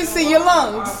 bitch, let me see your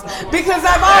lungs. Because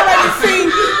I've already seen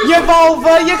your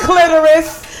vulva, your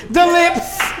clitoris, the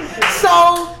lips.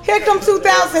 So here come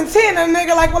 2010 and a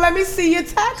nigga like, well, let me see your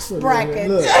tax bracket.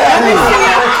 Look. Let me see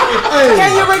your,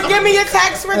 can you give me your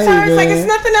tax returns? Like, it's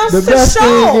nothing else The to best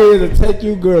show. thing is to take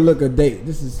you girl look a date.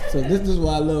 This is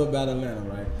what I love about Atlanta,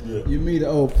 right? Yeah. You meet an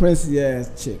old princey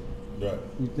ass chick. Right.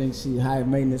 You think she high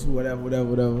maintenance, whatever.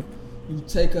 You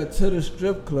take her to the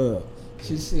strip club.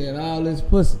 She's seeing all this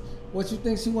pussy. What you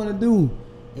think she want to do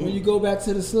when you go back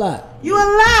to the slot? You a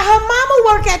lie. Her mama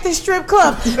work at the strip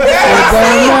club. This is what don't I'm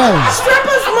matter. saying.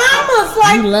 Strippers' mamas.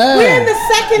 Like, You lying. we're in the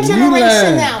second You generation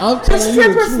lying. now. I'm The telling you the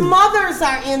strippers' truth. mothers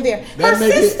are in there. That Her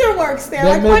make it- sister works there. That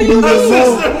Like, what make do it you even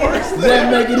mean? more. That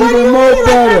make it What do even you more mean?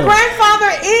 Like, her better.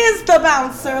 grandfather is the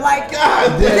bouncer. Like,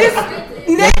 this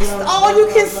next, all you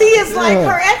can see is like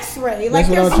Yeah. her X-ray. Like, That's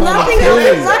what there's I'm trying to nothing tell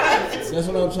else you. left. That's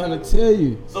what I'm trying to tell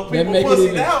you. So That people make it pussy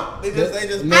even- now. They just.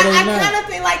 No, I they kind not. of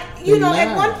think, like, you They know, at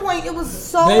not. one point it was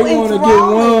so They want to get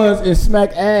enthralling. ones and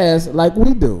smack ass like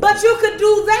we do. But you could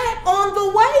do that on the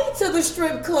way to the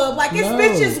strip club. Like, it's No.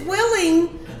 bitches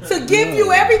willing to give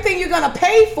you everything you're gonna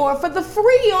pay for the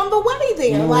free on the way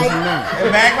there. No, like, it's not.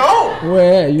 And back home.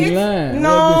 Where you it's- lying? no,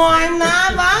 What the- I'm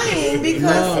not lying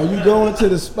because. No, you go into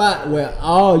the spot where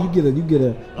you get a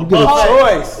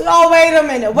choice. Oh, wait a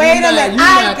minute. Wait a minute.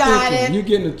 I got thinking. it. You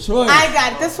getting a choice. I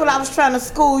got it. This is what I was trying to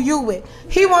school you with.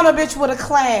 He want a bitch with a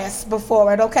class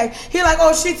before it, okay? He like,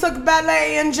 oh, she took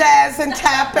ballet and jazz and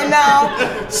tap, and now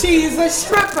she's a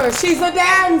stripper. She's a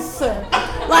dancer.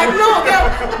 Like, no,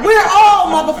 we're all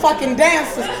motherfucking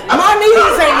dancers. My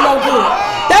knees ain't no good.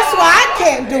 That's why I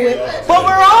can't do it. But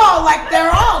we're all, like,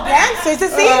 they're all dancers.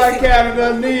 It's easy. I counted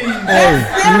them knees.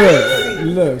 Hey,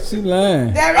 look, she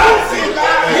lying. They're easy.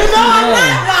 You know I'm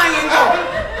not lying, though.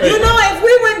 You know, if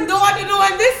we went door to door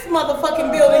in this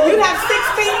motherfucking building, you'd have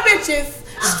 16 bitches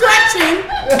stretching,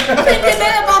 thinking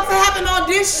they're about to have an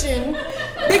audition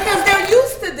because they're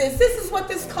used to this. This is what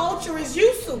this culture is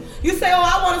used to. You say, oh,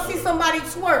 I want to see somebody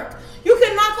twerk. You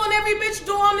can knock on every bitch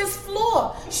door on this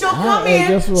floor. She'll come Hey, in,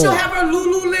 guess what? she'll have her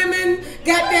Lululemon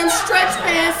goddamn stretch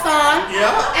pants on,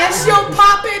 Yeah. and she'll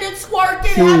pop it and twerk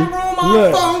it, See, have the room all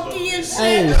look. funky and shit.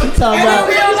 Hey, she talking And about-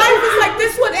 in real life, it's like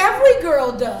this what every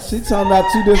girl does. She talking about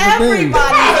two different things.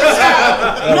 Everybody's a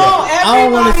stripper. No, I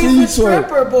don't wanna see you everybody's a twerk.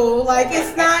 stripper, boo. Like,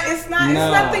 it's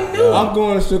nothing new. I'm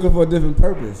going to stripper for a different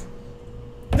purpose.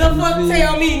 The fuck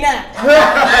tell me now.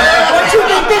 What you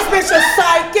think this bitch a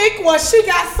psychic? Well, she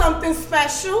got something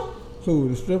special. Who,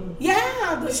 the stripper?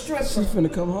 Yeah, the stripper. She's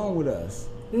finna come home with us.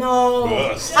 No.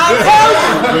 Us. I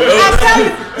tell you,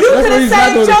 you That's could the have reason I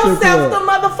saved go to strip yourself club. the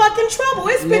fucking trouble.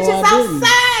 It's No, bitches I didn't.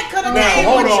 outside could have Now, came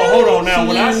hold with on, you. hold on. Now,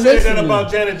 when I ain't said that listening.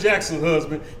 about Janet Jackson's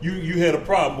husband, you had a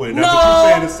problem with it. Now, No, but you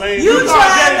saying the same you thing.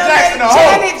 trying to make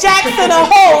Janet Jackson a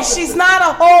hoe. She's not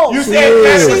a hoe. You said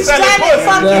Janet She's selling Janet pussy.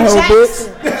 fucking That hoe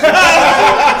Jackson.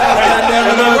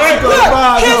 Look,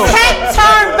 his hat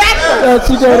turned backwards.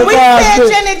 She got a When we bad said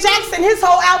bitch. Janet Jackson, his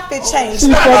whole outfit changed.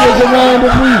 She fucking Jermaine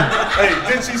Dupri. Hey,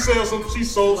 didn't she sell some? She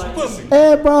sold some pussy.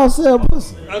 Every bra sell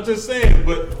pussy. I'm just saying,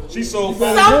 but she sold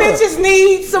pussy. Some bitches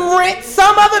need some rent.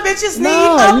 Some other bitches need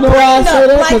No, a you know why I say prenup.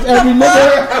 that? Like Because the every fuck?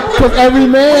 nigga, because every We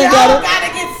man all got it.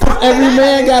 gotta get something. Every out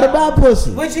man of got to it. buy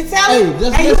pussy. Would you tell Hey, him?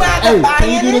 just And you listen. had Hey, to buy can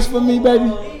you in do this it? for me,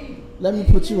 baby? Let me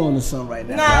put you on to something right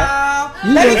now. No. right?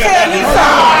 Let me tell you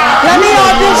something. Let me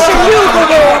audition you,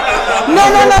 boo. No.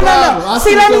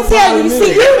 See, let me tell you.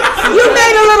 See, you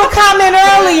made a little comment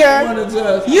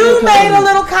earlier. You made a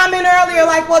little comment earlier,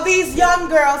 like, well, these young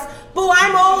girls, boo,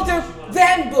 I'm older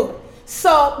than boo.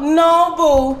 So, no,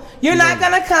 boo, you're not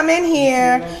going to come in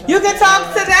here. You can talk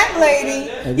to that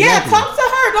lady. Yeah, talk to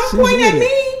her. Don't point at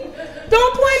me.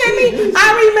 Don't point at me. I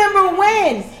remember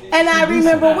when. And I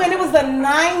remember when it was the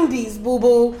 90s,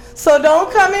 boo-boo. So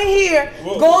don't come in here.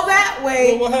 Go that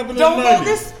way. What happened in Don't the go 90s?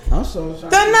 this. I'm so sorry.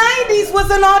 The 90s was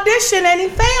an audition and he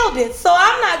failed it. So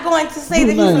I'm not going to say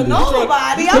that he's a 90s?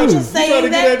 nobody. I'm just He tried to saying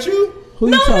get that. at you? Who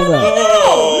you talking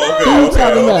about? Who you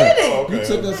talking about? You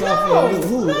took us off of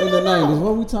who in the 90s?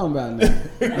 What we talking about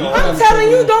now? I'm telling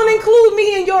you, don't include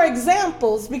me in your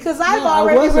examples because I've No, I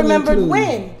already wasn't remembered including.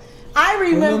 when. I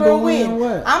remember Remember when.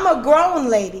 what? I'm a grown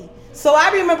lady. So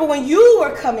I remember when you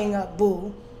were coming up,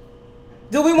 boo.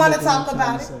 Do we want to That's what talk I'm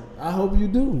trying about to it? say. I hope you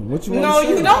do. What you want No, to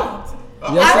say? you don't.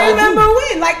 Yes, I I remember do.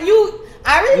 when. Like you,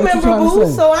 I you remember, trying to boo.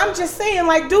 say? So I'm just saying,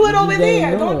 like, do it over better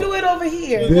there. know Don't it. do it over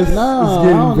here. This Nah, is I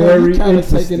getting don't know. very You kind of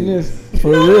interesting. taking this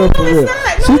for No, real, no, for it's real.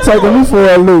 not. She No, taking no. me for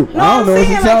a loop. No, I I'm don't know what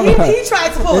saying she talking like about. he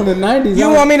tried to pull. In the 90s, You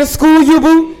I- want me to school you,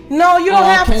 boo? No, you don't Oh,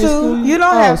 I have can't school to. You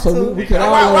don't Oh, have so to. we can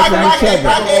all learn from each other.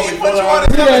 He put you on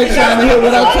the You ain't trying to hear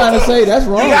what I'm trying to say. That's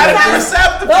wrong. You gotta be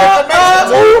receptive to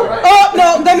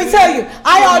No, let me tell you.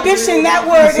 I auditioned that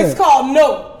word. It's called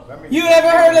no. You ever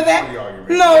heard of that?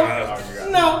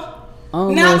 No. I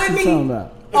don't know Not what with you're me. talking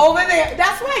about. Over there.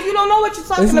 That's right. You don't know what you're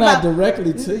talking It's about. not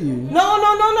directly to you. No.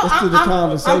 It's through the I'm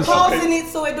conversation. pausing it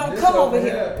so it don't come over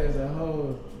here. There's a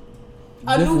whole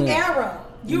A new different- era.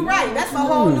 You're right. That's a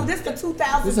whole new. This the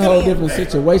 2010s. This is a whole different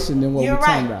situation than what You're we're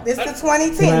talking right. about. This the Can I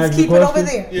 2010s. ask you Keep a it over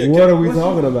question? there. What are we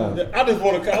talking about?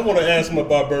 I want to ask him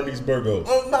about Bernice Burgos.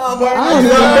 I don't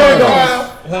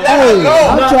even know. Hey,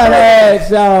 I'm trying to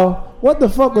ask y'all, what the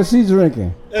fuck was she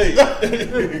drinking? Hey, let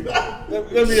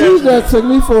me She ask just took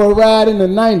me for a ride in the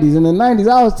 90s. In the 90s,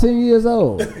 I was 10 years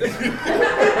old.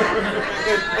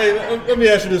 let me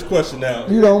ask you this question now.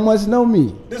 You don't much know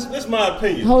me. This is my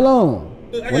opinion. Hold on.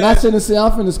 When I sit and say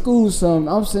I'm finna school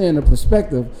something, I'm saying the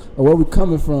perspective of where we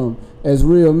coming from as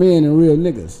real men and real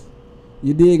niggas.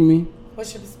 You dig me?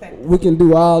 What's your perspective? We can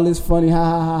do all this funny,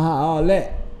 all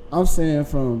that. I'm saying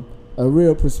from a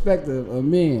real perspective of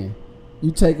men.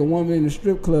 You take a woman in the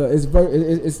strip club.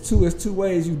 It's two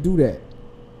ways you do that.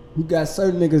 You got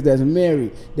certain niggas that's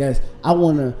married.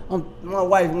 My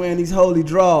wife wearing these holy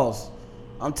drawers.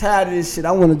 I'm tired of this shit.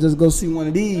 I want to just go see one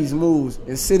of these moves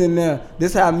and sit in there.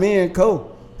 This how men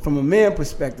go from a man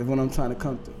perspective when I'm trying to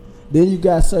come through. Then you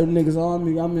got certain niggas on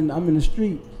me. I'm in the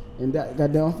street and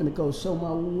goddamn I'm finna go show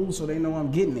my woo so they know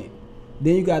I'm getting it.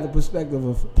 Then you got the perspective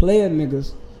of player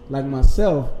niggas like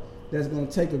myself that's gonna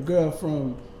take a girl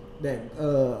from that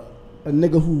a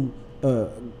nigga who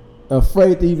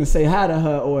afraid to even say hi to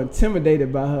her or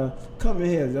intimidated by her. Come in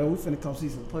here, yo. We finna come see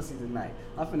some pussy tonight.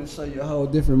 I'm finna show you a whole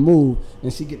different move,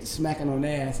 and she get to smacking on the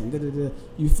ass and da-da-da.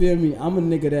 You feel me? I'm a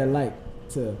nigga that like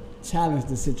to challenge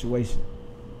the situation.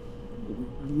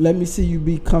 Let me see you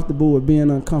be comfortable with being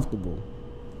uncomfortable.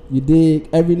 You dig?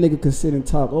 Every nigga can sit and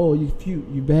talk. Oh, you cute,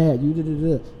 you bad, you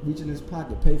da-da-da. Reach in his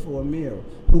pocket, pay for a meal.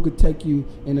 Who could take you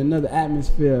in another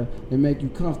atmosphere and make you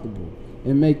comfortable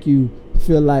and make you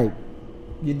feel like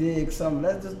you dig something?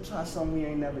 Let's just try something we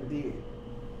ain't never did.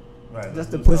 Right.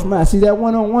 Just to push my see that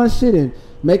one-on-one shit and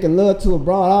making love to a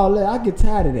broad, all that. I get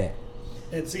tired of that.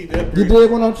 And see that. You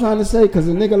dig what I'm trying to say? Cause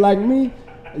a nigga like me,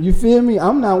 you feel me?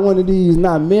 I'm not one of these,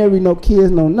 not married, no kids,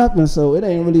 no nothing. So it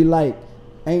ain't really like,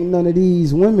 ain't none of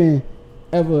these women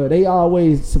ever. They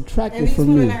always subtracted And these from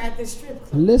women me. are at the strip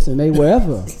club. Listen, they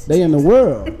wherever. They in the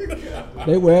world.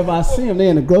 They wherever I see them. They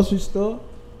in the grocery store.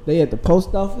 They at the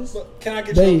post office. Can I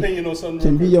get They your opinion on something? can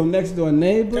real be quick? your next door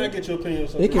neighbor. Can I get your opinion on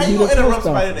They something? can How be you the gonna interrupt post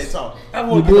somebody office. that they talk? I You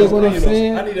want dig to what I'm I need to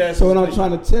saying? ask So you what I'm something.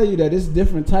 trying to tell you that it's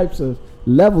different types of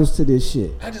levels to this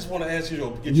shit. I just want to ask you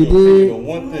to get You your opinion dig? on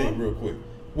one thing real quick.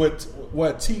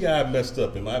 what T.I. messed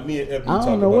up in. Like me and Ebony I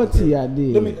don't know what T.I.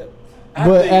 did. Let me.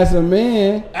 But as a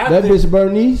man, that bitch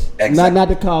Bernice, not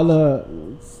to call her,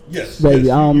 yes, baby,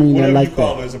 yes, I don't mean that like you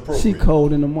call her is that. appropriate. She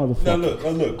cold in the motherfucker. Now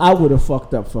look. I would have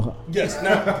fucked up for her. Yes,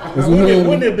 now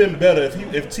wouldn't it have been better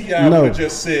if T.I. would have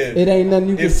just said it ain't nothing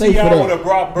you can say T.I. for that. would have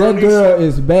brought That Bernice, girl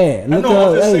is bad. Look I know,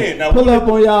 I'm just hey, saying. Now, pull up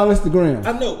on y'all Instagram.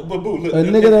 I know, but boo, look, A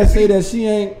nigga that say that she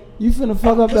ain't, you finna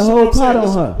fuck up the whole pot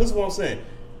on her. Listen what I'm saying.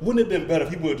 Wouldn't it have been better if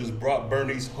he would have just brought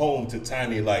Bernice home to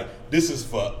Tiny like, this is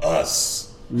for us.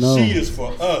 No. She is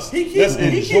for us. Let's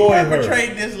enjoy her.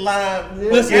 Perpetrate this line.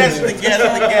 Let's Let's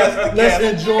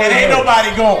enjoy and her. ain't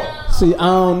nobody going. See, I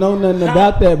don't know nothing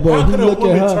about that, but how he could a look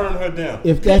woman at her. turn her down?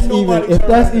 If Can't that's nobody even, if turn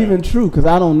that's her down. even true, because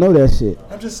I don't know that shit.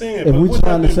 I'm just saying. If but we wouldn't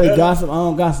trying that to been say better? gossip, I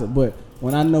don't gossip. But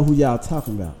when I know who y'all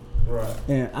talking about, Right.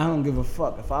 and I don't give a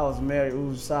fuck if I was married,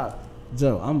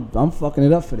 Joe, I'm fucking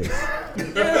it up for this. Off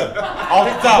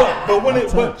the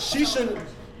top. But she shouldn't.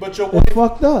 But your wife It's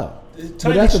fucked up.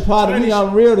 But that's the part of me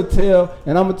I'm real to tell,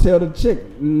 and I'm gonna tell the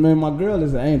chick, man, my girl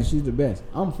is an angel, she's the best.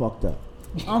 I'm fucked up.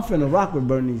 I'm finna rock with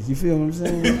Bernice. You feel what I'm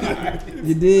saying?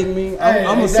 You dig me?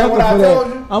 I'm a sucker for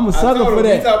that. I'm a sucker for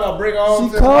that.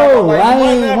 She cold.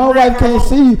 My wife can't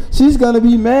see you. She's gonna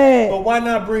be mad. But why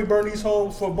not bring Bernice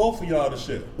home for both of y'all to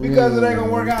shit? Because it ain't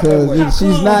gonna work out that way. Because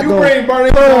she's not you gonna. bring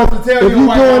Bernice home to tell If your you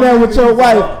wife doing that I'm with your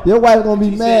leaving, wife gonna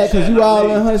be mad because you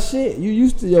all in her shit. You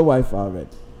used to your wife already.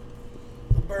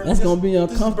 That's gonna be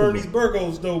uncomfortable. This is Bernice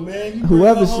Burgos though, man.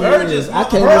 Whoever she is, I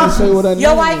can't really say what her name is.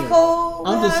 Your wife cool?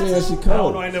 I'm just saying she I don't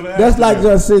cold. know, I never That's asked like her.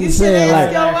 just sitting You should saying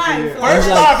ask your like. wife. First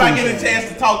like off, I she- get a chance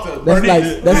to talk to her. That's like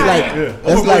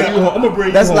I'm gonna bring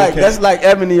you home, that's like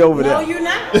Ebony over No, there. you're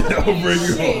not. I'm gonna bring you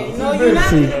Shit. home. No, you're not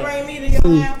See. gonna bring me to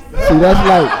your house. See,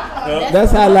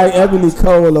 that's how like Ebony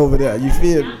Cole over there. You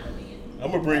feel me? I'm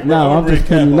gonna bring. No, I'm just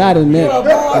putting you not in You a that. boy,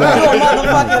 you a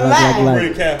motherfucking I'm lie.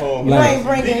 bring Cat home. You ain't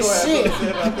bringing shit.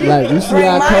 Like you see Bring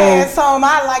how my Cole. ass home,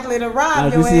 I likely to rob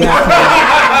Like you your see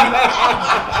ass.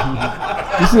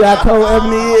 how you see how cold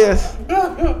Ebony is.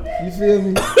 You feel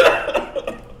me?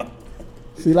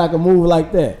 She like a move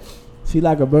like that. She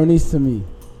like a Bernice to me.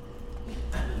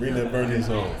 Bring that Bernice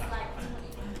home.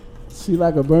 She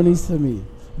like a Bernice to me.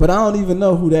 But I don't even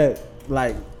know who that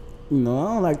like. You know,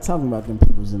 I don't like talking about them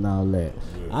peoples and all that.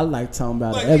 Yeah. I like talking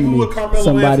about like even Ebony, with Carmelo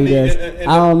somebody Anthony that's and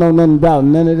I don't know nothing about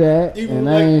none of that, Even and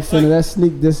like- I ain't finna that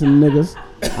sneak dissing niggas.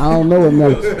 I don't know what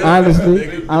Melo.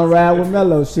 Honestly, I'm ride with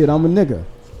Melo. Shit, I'm a nigga.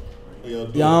 Y'all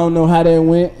don't know how that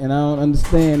went, and I don't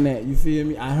understand that. You feel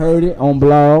me? I heard it on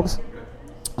blogs.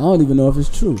 I don't even know if it's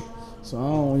true. So I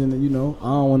don't, you know, I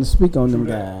don't want to speak on them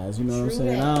guys. You know what I'm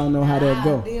saying? I don't know how that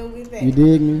go. Deal with that. You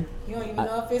dig me? You don't even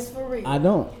know if it's for real. I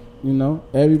don't. You know,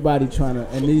 everybody trying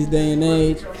to, in these day and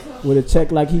age, with a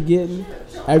check like he getting,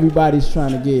 everybody's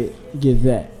trying to get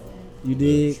that. You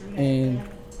dig? And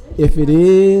if it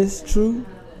is true,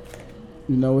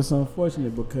 you know, it's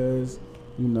unfortunate because,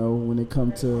 you know, when it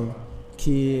come to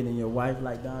kid and your wife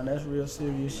like down, that's real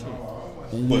serious shit.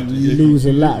 And But you lose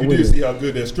a lot you with did it. see how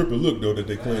good that stripper looked though that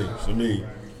they claimed. I mean,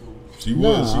 she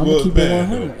Nah, was I'm gonna keep it bad.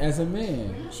 100 though. as a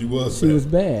man. She was She bad. was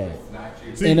bad.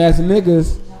 See- And as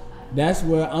niggas, that's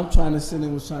where I'm trying to sit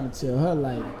and was trying to tell her,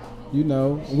 like, you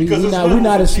know, we Because it's not levels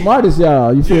as of cheating. smart as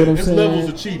y'all. You feel Yeah, what I'm it's saying? levels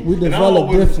of cheating. We And I develop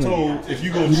always was different. told, if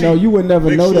you gonna You know, cheat, you would never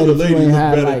make know sure that the if you lady ain't look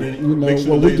had better like, than- you know, make sure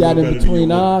what the we lady got look in better than between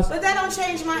you. ours. But that don't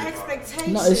change my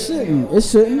expectations. No, it shouldn't. It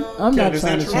shouldn't. I'm not is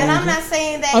trying that to true? change And I'm it. not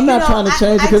saying that. I'm not trying to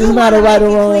change it because I it's do not a wanna right or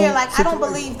make it wrong clear, like, I don't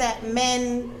situation. believe that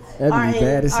men That'd are, be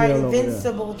bad as hell over there.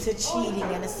 invincible to cheating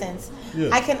in a sense. Yeah.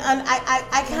 I can,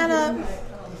 I kind of,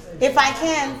 if I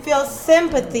can, feel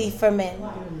sympathy for men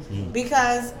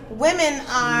because women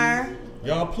are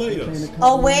Y'all play us.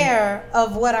 aware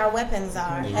of what our weapons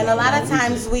are, and a lot of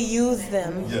times we use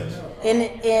them Yes.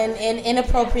 in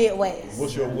inappropriate ways.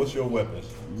 What's your weapon?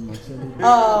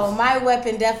 Oh, my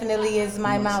weapon definitely is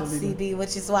my mouth CD,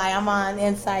 which is why I'm on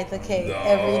Inside the Cave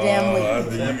every damn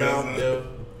week.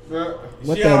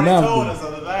 What She that already mouth told do? us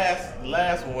on the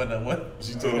last one when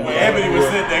She told him when Ebony was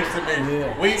sitting next to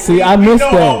me. We, See, we, I we missed know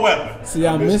our that. weapon. See,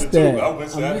 I missed it too. that. I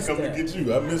missed I that. I missed come to that. get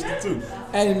you. I missed it too.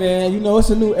 Hey man, you know it's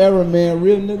a new era, man.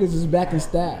 Real niggas is back in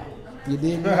style. You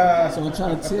dig me? So I'm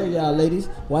trying to tell y'all, ladies,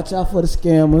 watch out for the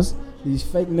scammers. These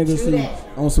fake niggas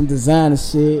who on some designer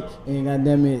shit and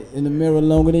goddamn it in the mirror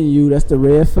longer than you. That's the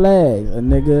red flag. A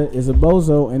nigga is a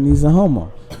bozo and he's a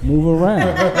homo. Move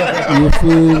around. You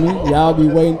feel me? Y'all be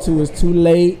waiting till it's too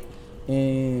late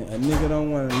and a nigga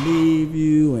don't want to leave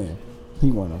you and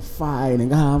he want to fight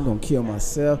and I'm gonna kill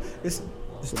myself. It's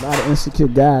a lot of insecure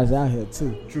guys out here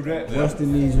too. True that. Worse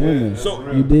than these women.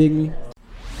 So- You dig me?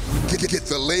 Get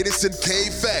the latest in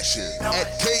cave fashion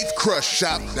at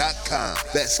cavecrushshop.com.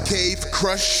 That's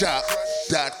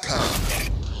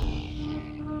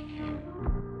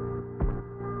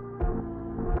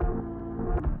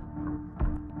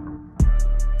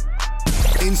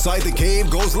Inside the Cave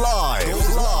goes live.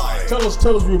 Tell us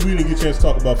where we didn't get a chance to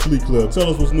talk about Fleet Club. Tell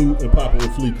us what's new and popping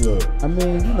with Fleet Club. I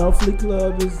mean, Fleet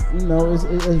Club is,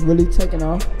 it's really taking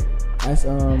off. That's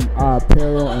our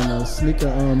apparel and sneaker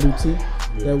boutique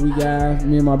that we got.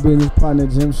 Me and my business partner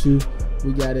Jim Shoe,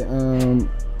 we got it in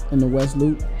the West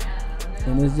Loop,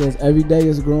 and it's just every day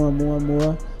it's growing more and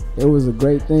more. It was a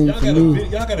great thing for me.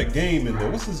 Y'all got a game in there.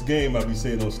 What's this game I be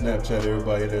saying on Snapchat?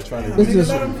 Everybody in there trying to. It's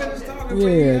just,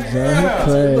 yeah, Joe.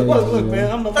 Crazy. Look,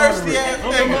 man, I'm the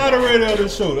moderator of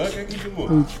this show. I can't keep it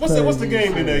moving. What's the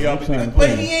game in there y'all be playing?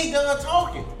 But he ain't done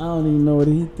talking. I don't even know what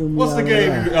he threw me. What's the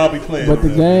game y'all be playing? But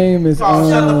the game is shut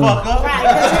the fuck up. Right,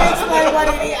 because you explain what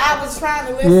it is. I was trying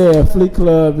to listen. Yeah, Fleet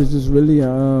Club is just really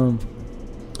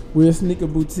we're a sneaker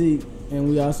boutique, and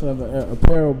we also have an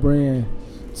apparel brand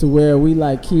to where we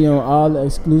like key on all the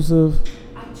exclusive,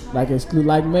 like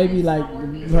maybe you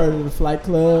heard of the Flight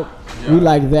Club. Yeah. We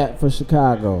like that for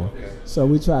Chicago. So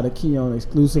we try to key on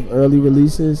exclusive early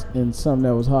releases and something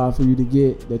that was hard for you to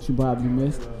get that you probably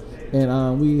missed.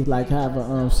 And we have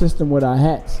a system with our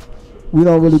hats. We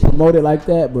don't really promote it like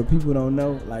that, but people don't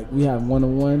know. Like we have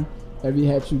 1-on-1. Every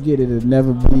hat you get, it'll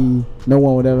never be. No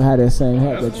one would ever have that same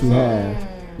hat that you have.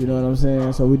 You know what I'm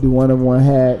saying? So we do 1-on-1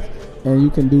 hats. And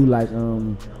you can do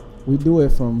we do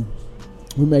it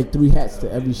we make 3 hats to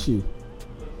every shoe.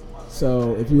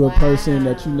 So if you're a person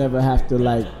that you never have to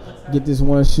get this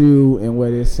one shoe and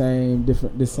wear the same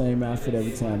outfit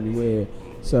every time you wear it.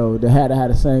 So the hat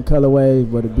had the same colorway,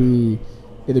 but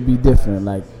it'll be different.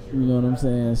 You know what I'm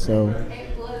saying? So,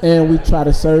 and we try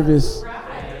to service,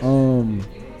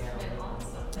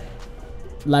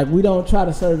 we don't try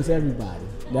to service everybody.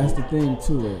 That's the thing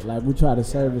to it. We try to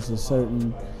service a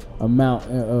certain amount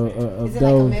of Is it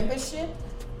those. like a membership?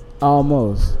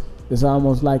 Almost. It's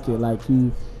almost like it.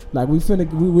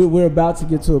 We're about to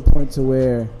get to a point to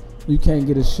where you can't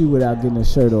get a shoe without getting a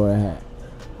shirt or a hat.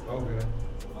 Okay.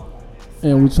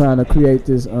 And we're trying to create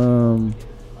this.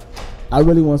 I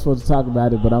really wasn't supposed to talk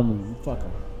about it, but I'm fuck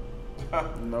 'em.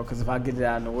 Because if I get it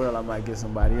out in the world, I might get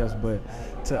somebody else. But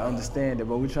to understand it,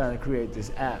 but we're trying to create this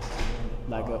app,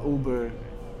 like a Uber.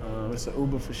 It's an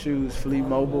Uber for shoes, Fleet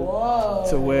Mobile. Whoa.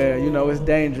 To where it's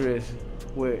dangerous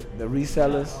with the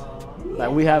resellers.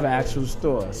 We have an actual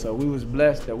store, so we was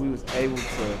blessed that we was able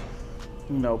to,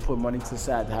 put money to the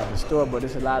side to have a store. But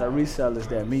there's a lot of resellers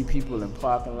that meet people in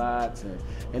parking lots,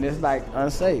 and it's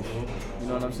unsafe. You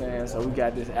know what I'm saying? So we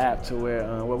got this app to where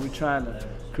we're trying to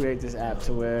create this app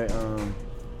to where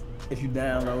if you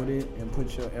download it and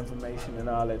put your information and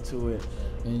all that to it,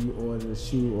 and you order a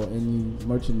shoe or any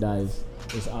merchandise,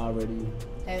 it's already.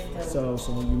 So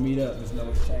when you meet up, there's no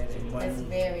exchange of money. That's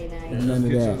very nice. None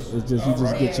of that. It's just you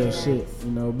just get your shit,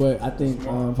 But I think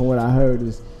from what I heard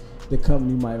is the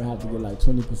company might have to get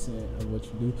 20% of what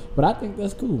you do. But I think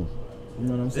that's cool. You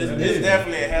know what I'm saying? It's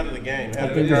definitely ahead of the game. I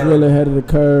think it's really ahead of the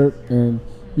curve, and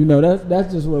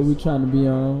that's just what we're trying to be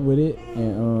on with it,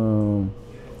 and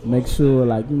make sure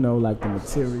the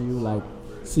material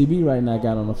CB right now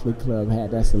got on a Fleet Club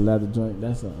hat. That's a leather joint.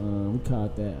 That's we call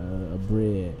that a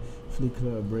bread. Fleet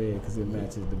Club bread because it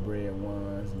matches the bread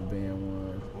ones, the band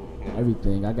ones,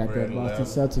 everything. I got bread that Boston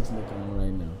Celtics look on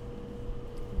right now.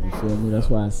 You feel me? That's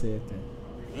why I said that.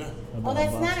 Oh,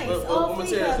 that's nice. Oh,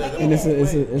 Fleet Club. And it's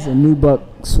a nubuck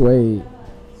suede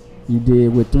you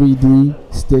did with 3D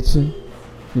stitching.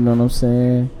 You know what I'm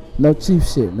saying? No cheap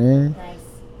shit, man. Nice.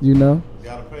 You know?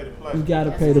 You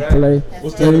gotta pay to play.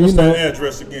 What's that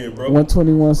address again, bro?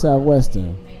 121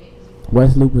 Southwestern,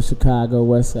 West Loop of Chicago,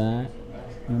 West Side.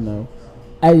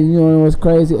 Hey, you know what's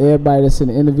crazy? Everybody that's in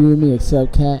the interview with me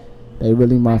except Cat, they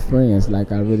really my friends. I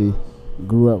really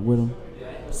grew up with them.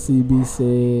 CB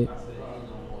said,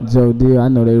 Joe Deal. I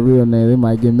know their real name. They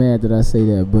might get mad that I say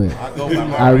that, but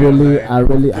I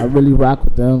really rock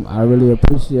with them. I really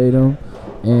appreciate them,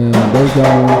 and they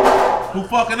go. Who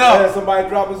fucking up? Yeah, somebody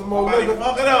dropping some more liquor.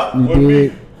 Fucking up. You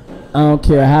did. I don't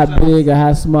care how big or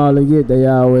how small they get. They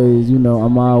always,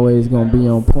 I'm always gonna be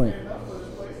on point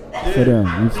for them.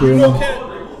 You feel me?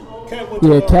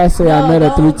 Yeah, Kat say I met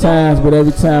her 3 times, but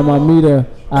every time I meet her,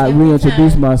 I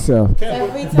reintroduce myself.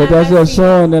 But that's just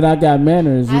showing that I got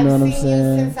manners. You know what I'm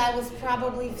saying? Since I was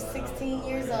probably 16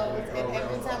 years old, and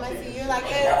every time I see you, you're like,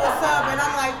 "Hey, what's up?" And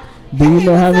I'm like, do you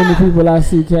know how many people I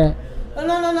see, Kat?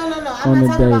 No. I'm on not the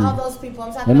talking daily. about all those people.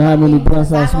 I'm talking You know how about many me.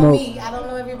 blunts I I know smoke? me. I don't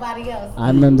know everybody else. I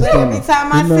understand. But every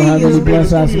time I You know see how you, many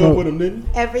blunts I smoke? with him, didn't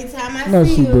every time I No,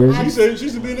 see she you, did. She said she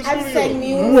used to be in the I've studio. sang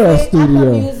music. What I've studio?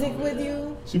 done music with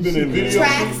you. She been in videos.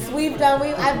 Tracks we've done.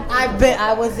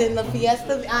 I was in the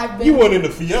Fiesta. I've been. You weren't in the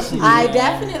Fiesta. I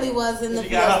definitely was in the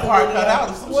Fiesta. got her part cut video. out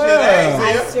of some shit.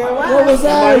 I sure was. What was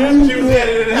that? She was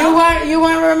editing it out. You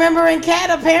weren't remembering Cat.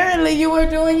 Apparently, you were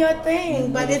doing your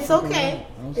thing, but it's okay.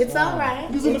 It's all right.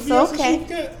 It's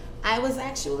okay. I was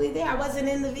actually there. I wasn't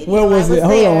in the video. Where was I it?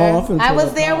 Hold there. on, I'm finna I tell was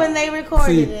her. there when they recorded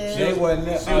See, it. Jay wasn't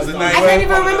there. She was a nice I can't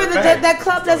even remember that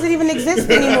club doesn't even exist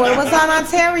anymore. It was on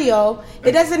Ontario.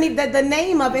 It doesn't even the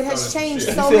name of it has changed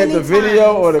You so said many the times.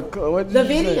 video or what did The you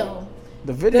say? video.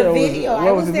 The video. The video. Where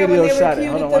I was was the there video when they shot at?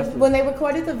 Hold on, watch when they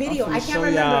recorded the video. I can't show y'all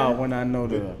remember. when I know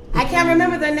the. I can't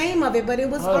remember the name of it, but it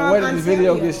was Hold on on, where did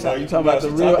Ontario. the video get shot? You talking about the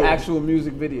She real talking- actual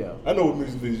music video? I know what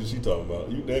music video she talking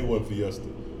about. They wasn't Fiesta.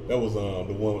 That was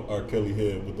the one R. Kelly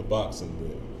had with the boxing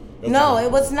thing. That's No, what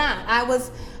it was not. I was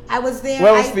there.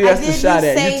 Where was I Fiesta did shot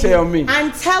at? say- You tell me.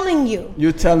 I'm telling you.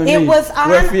 You're telling me It was on.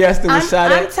 where Fiesta was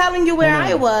shot I'm at? telling you where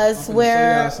I was.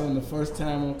 Where. on the first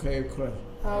time on Cave Crush.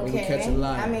 Okay. Catch a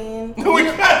line. I mean. We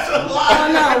catch a lie.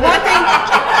 Oh no!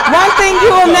 One thing you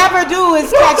will never do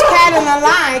is catch Cat in a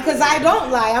lie, because I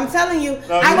don't lie. I'm telling you,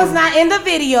 I was not in the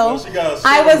video.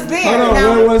 I was there. Hold on,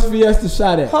 Now, where was Fiesta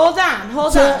shot at? hold on.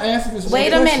 Answer this one Wait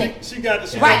a question. minute. She got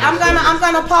the. Right, I'm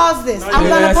gonna pause this. I'm you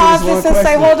gonna answer pause this this one and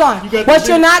say, question. hold on. You got What the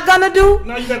you're not gonna do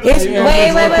No, you got the is video. wait.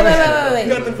 You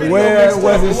got the video Where mixed was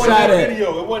up. it wasn't shot that at?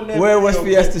 video. It wasn't that Where was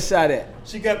video. Fiesta shot at?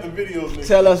 She got the videos mixed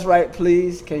Tell us right,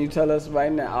 please. Can you tell us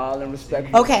right now, all in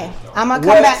respect? Okay, I'm gonna come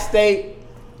What back. state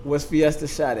was Fiesta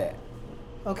shot at?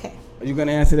 Okay. Are you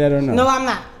gonna answer that or no? No, I'm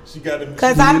not. She got them.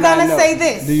 Because Do you I'm not gonna know? say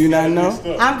this. Do you not know?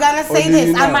 I'm gonna Or say do this.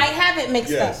 you I know? might have it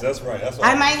mixed Yes, up. that's right. That's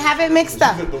I might have it mixed She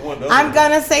up. said the one, the I'm other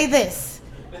gonna say this.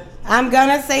 I'm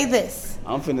gonna say this.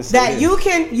 I'm finna say That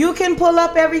this. you can pull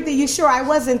up everything. You sure I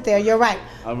wasn't there? You're right.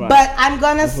 All right. But I'm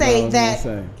gonna That's what I say was that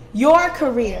gonna say. your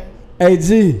career Hey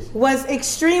G. was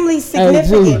extremely Hey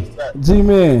significant. G. G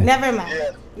man. Never mind.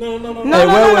 No. No, Hey, no, where no,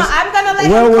 no. was- I'm gonna let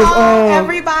Where him was call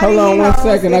everybody. Hold on he one knows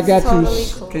second. I it's got totally you.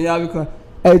 cool. Can y'all be quiet?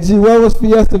 Hey G, where was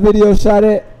Fiesta video shot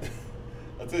at?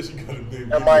 I tell you, she got a big.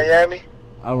 In Miami.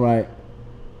 All right.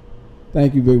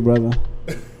 Thank you, big brother.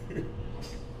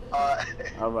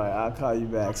 All right, I'll call you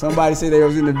back. Somebody said they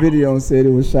was in the video and said it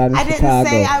was shot in I didn't Chicago.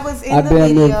 say I was in I the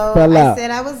damn near video. fell I out.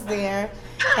 said I was there,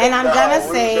 and I'm gonna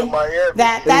say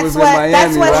that It that's was in what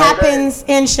Miami, right? happens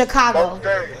in Chicago.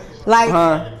 Like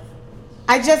Huh?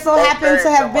 I just so happened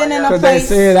to have been in a Because they place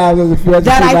said I was in the Fiesta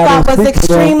that I shoot, thought didn't was speak to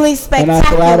them, extremely And I said I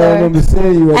spectacular. don't remember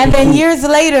seeing you at And the then shoot. years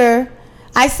later,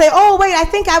 I say, "Oh wait, I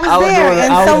think I was there," doing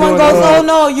and I was someone doing goes, a- "Oh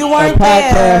no, you weren't a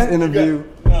podcast there." interview,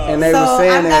 and they So were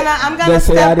saying I'm that gonna they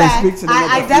say I step didn't back. speak to them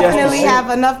at I the Fiesta definitely shoot. have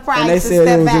enough pride And they to said it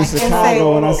step was back in and say,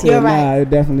 Chicago, and I said, "You're nah, right." it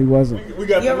definitely wasn't. We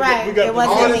got You're the, right. We got It the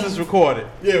wasn't All me. this is recorded.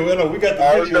 Yeah, we got the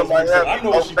I was videos in mixed up. Miami. I know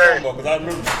what she's Okay. talking about because I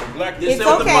remember the black. It's said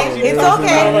what the fuck okay. she It's was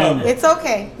okay. It's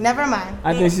okay. Never mind.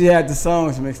 I think she had the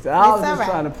songs mixed up. I was It's just all right.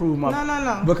 trying to prove my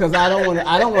No. because I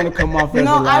don't want to come off as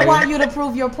No, a liar. I want you to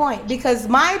prove your point because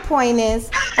my point is,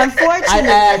 unfortunately,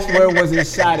 I asked where was it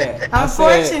shot at. I said,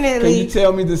 Unfortunately, can you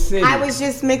tell me the city? I was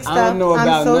just mixed I don't up. know about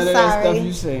I'm so none of that stuff sorry.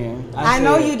 you saying. I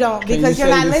know you don't because you're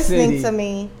not listening to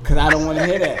me. Because I don't want to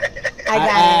hear that. I got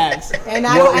asked, it. And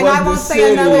what I was the won't say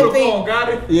city? another thing.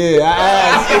 Yeah, I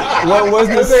asked, what was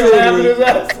the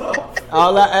city?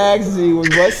 All I asked you was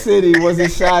what city was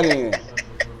it shot in?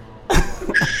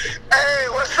 Hey,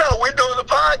 what's up? We doing the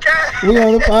podcast? We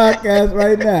on the podcast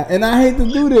right now, and I hate to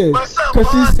do this What's up,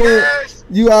 because she said podcast?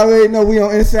 you already know we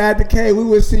on Inside the Cave. We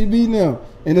with CB now,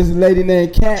 and there's a lady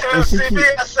named Kat, Tell and she CB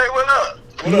keep. I say what up.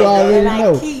 You already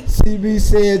know. CB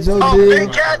said Joe Dill.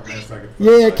 Big Kathy.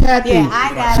 Yeah, Kathy. Yeah,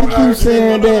 I got She it. keeps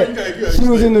saying No, you that she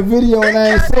was in the video and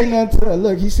I ain't say nothing to her.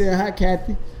 Look, he said hi,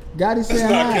 Kathy. Gotti said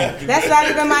hi. That's not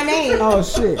even my name. Oh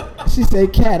shit. She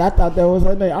said Kat. I thought that was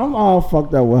her name. I'm all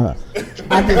fucked up with her.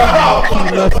 I just keep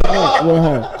messing up with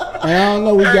her. And I don't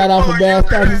know, we got off a bad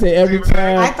start. She said every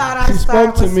time I thought our she spoke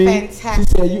start to was me, fantastic.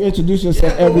 she said you introduce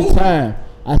yourself every time.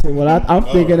 I said, well, I'm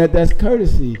thinking that that's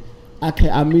courtesy.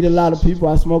 I meet a lot of people.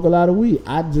 I smoke a lot of weed.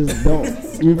 I just don't.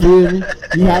 You feel me?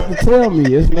 You have to tell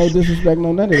me. It's no disrespect,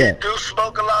 no none of He that. do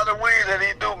smoke a lot of weed and he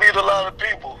do meet a lot of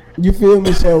people. You feel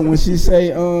me? So when she say,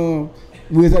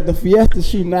 we was at the Fiesta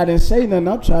shooting, I didn't say nothing.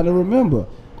 I'm trying to remember.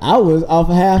 I was off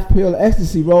a half pill of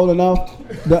ecstasy, rolling off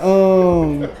the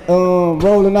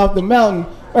rolling off the mountain.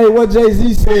 Hey, what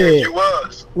Jay-Z said? You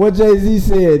was. What Jay-Z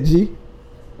said, G?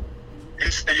 You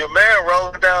see your man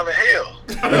rolling down the hill.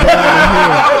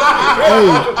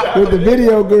 Hey, with the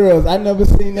video girls, I never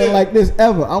seen nothing like this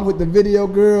ever. I'm with the video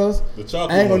girls.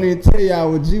 I ain't gonna even tell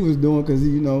y'all what G was doing because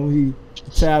he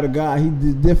child of God. He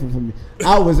did different from me.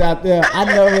 I was out there.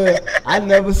 I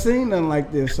never seen nothing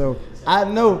like this. So I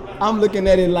know I'm looking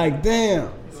at it like, damn,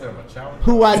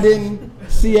 who I didn't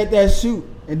see at that shoot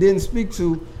and didn't speak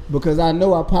to. Because I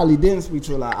know I probably didn't speak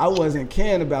to a lot. I wasn't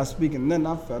caring about speaking nothing.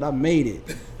 I felt I made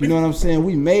it. You know what I'm saying?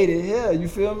 We made it here. You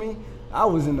feel me? I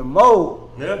was in the mode.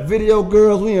 Yeah. Video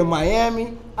girls, we in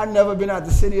Miami. I never been out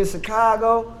the city of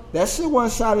Chicago. That shit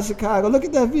wasn't shot in Chicago. Look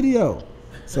at that video.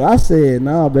 So I said,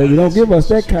 nah, baby, don't give us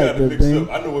that kind of thing.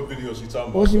 I know what video she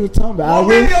talking about. What she was talking about?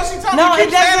 What video she talking about? No, it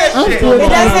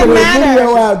doesn't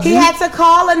matter. He had to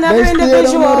call another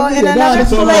individual in another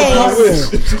place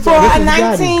for a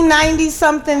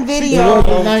 1990-something video.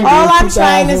 All I'm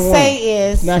trying to say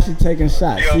is... Now she's taking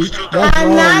shots.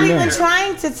 I'm not even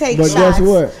trying to take shots. But guess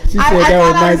what? She said I that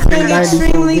thought I was being 1990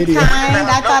 extremely video. kind.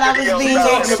 I thought I was being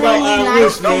extremely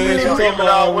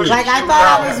nice. Like, I thought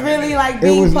I was really, like,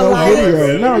 being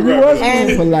polite. No, you wasn't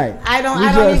being polite. I don't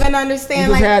even understand. You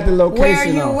just like had the location where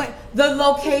you off. went. The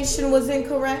location was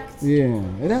incorrect. Yeah,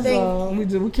 that's all.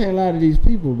 We can't lie to these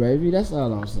people, baby. That's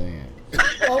all I'm saying.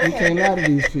 Okay. We can't lie to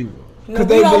these people. No,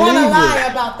 we don't want to lie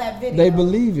about that video. They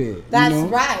believe it. That's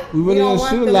right. We really don't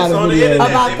shoot a lot of videos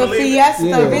about the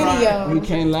Fiesta video. We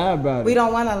can't lie about it. We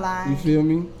don't want to lie. You feel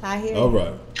me? I hear you. All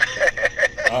right.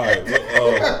 All right.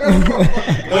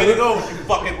 Way to go, you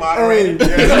fucking moderator.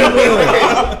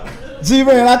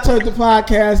 G-Man, I turned the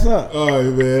podcast up. All right,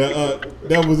 man.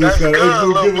 That was it. Hey,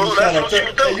 give us a shout out.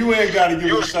 Hey, you ain't got to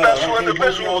give us a shout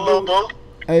out.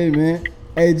 Hey, man.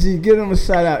 Hey, G, give them a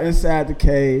shout out inside the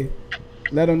cave.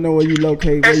 Let them know where you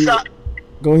locate.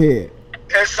 Go ahead.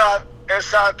 Inside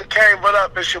the cave, what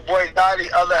up? It's your boy Gotti,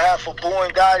 other half of Boo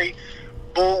and Gotti.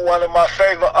 Boo, one of my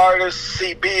favorite artists.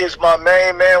 CB is my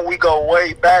main man. We go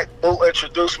way back. Boo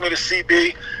introduced me to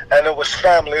CB, and it was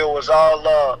family. It was all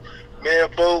love. Me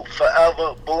and Boo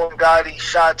forever. Boo and Gotti,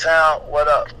 Chi-Town. What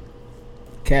up?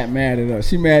 Cat mad at us.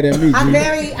 She mad at me. I'm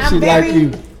very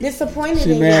disappointed.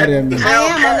 She mad at me. I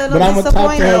am a little but I'm disappointed. gonna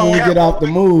talk to her when we get off the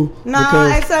move. No,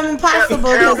 it's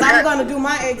impossible because I'm gonna do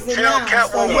my exit now.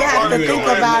 So you have to think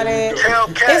about it.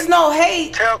 It's no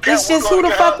hate. It's just who the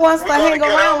fuck wants to hang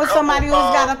around with somebody who's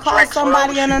gotta call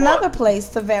somebody in another place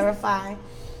to verify.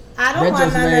 I don't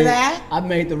want none of that. I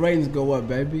made the ratings go up,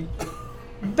 baby.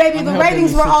 Baby, the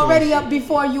ratings were already up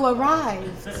before you arrived.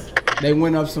 They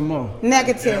went up some more.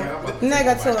 Negative. I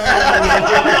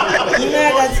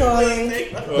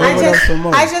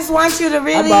just want you to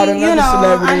really,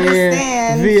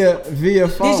 understand. Via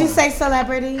phone. Did you say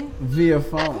celebrity? Via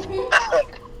phone.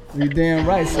 You damn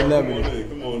right, celebrity.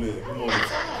 Come on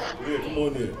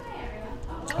in.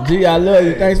 G, I love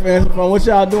you. Thanks for answering the phone. What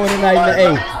y'all doing tonight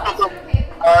in the A?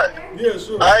 Yeah,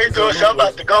 sure. I ain't doing shit. I'm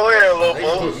about to go in,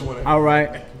 little boy. All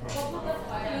right.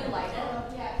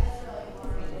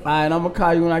 All right, I'm gonna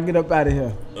call you when I get up out of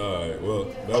here. All right, well,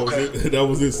 that was it. That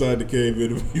was Inside the Cave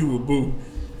interview with Boo.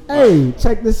 Hey,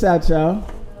 check this out, y'all.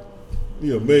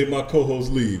 You made my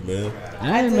co-host leave, man.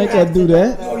 I didn't make her do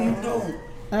that. No, you don't.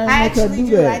 I actually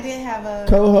do. I did have a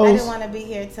co-host. I didn't want to be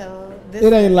here till this.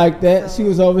 It ain't like that. So. She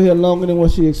was over here longer than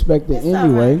what she expected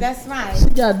anyway. Right. That's right. She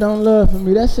got don't love for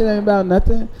me. That shit ain't about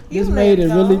nothing. Just made it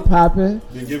really popping.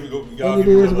 And it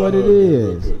is what it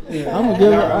is. Yeah. I'm gonna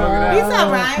give her. He's all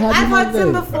right. I hugged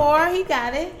him before. He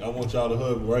got it. I want y'all to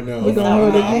hug right now. We gonna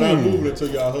hug I'm again. not moving until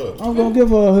y'all hug. I'm gonna give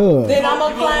her a hug. Then I'm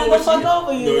gonna climb the fuck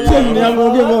over you. I'm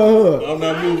gonna give her a hug. I'm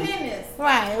not moving.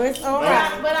 Right. It's all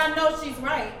right. But I know she's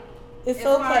right. It's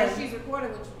okay. She's recorded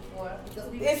with you before.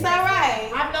 It's all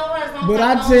right. I've known her as long But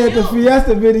as I said the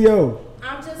Fiesta video.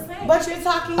 I'm just saying. But you're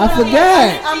talking I about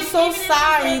forgot. I'm so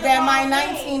sorry that my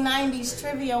 1990s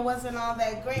trivia wasn't all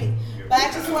that great. But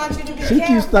I just want you to be careful. She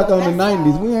keeps stuck on the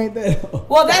 90s. We ain't there.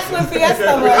 Well, that's when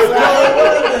Fiesta was,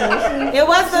 right? It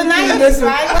was the 90s,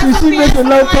 right? She missed the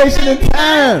location and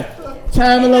time.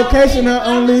 Time and location are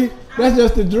only, that's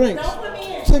just the drinks.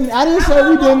 I didn't say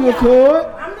we didn't record.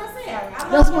 I'm not saying.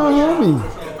 That's my homie.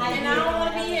 And I don't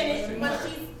want to be in it, but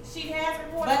she has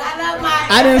recorded. But I love my.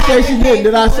 I didn't say she did.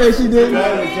 Did I say she didn't?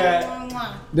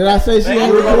 Did I say she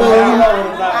didn't record?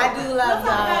 I do love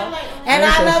y'all. And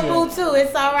I love Boo too.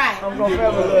 It's all right. I'm going to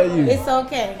forever love you. It's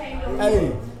okay.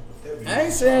 Hey, I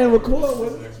ain't saying record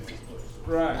with it.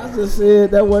 Right. I just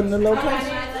said that wasn't the location.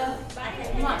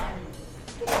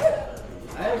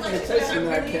 I ain't gonna taste you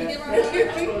that cat.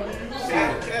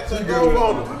 Go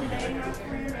on.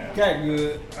 Cat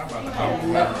good.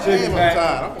 She'll be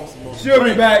back. She'll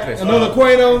be back. Another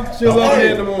Quano. She'll up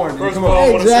here in the morning. First of Come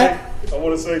all, on. I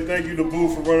want to say thank you to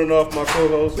Boo for running off my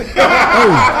co-host. Hey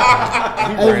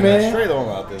man.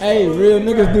 Hey, real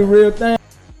niggas do real things.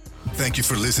 Thank you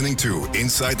for listening to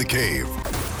Inside the Cave.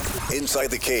 Inside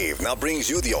the Cave now brings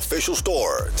you the official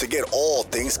store to get all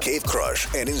things Cave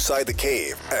Crush and Inside the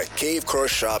Cave at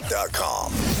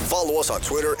cavecrushshop.com. Follow us on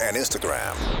Twitter and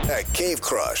Instagram at Cave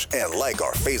Crush and like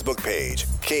our Facebook page,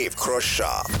 Cave Crush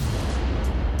Shop.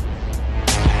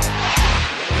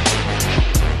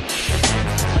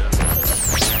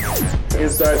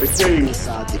 Inside the Cave.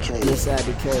 Inside the Cave. Inside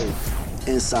the Cave.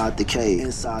 Inside the Cave.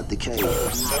 Inside the Cave.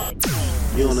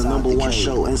 You're on the #1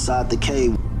 show, Inside the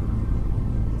Cave.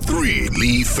 3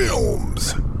 Lee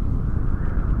Films.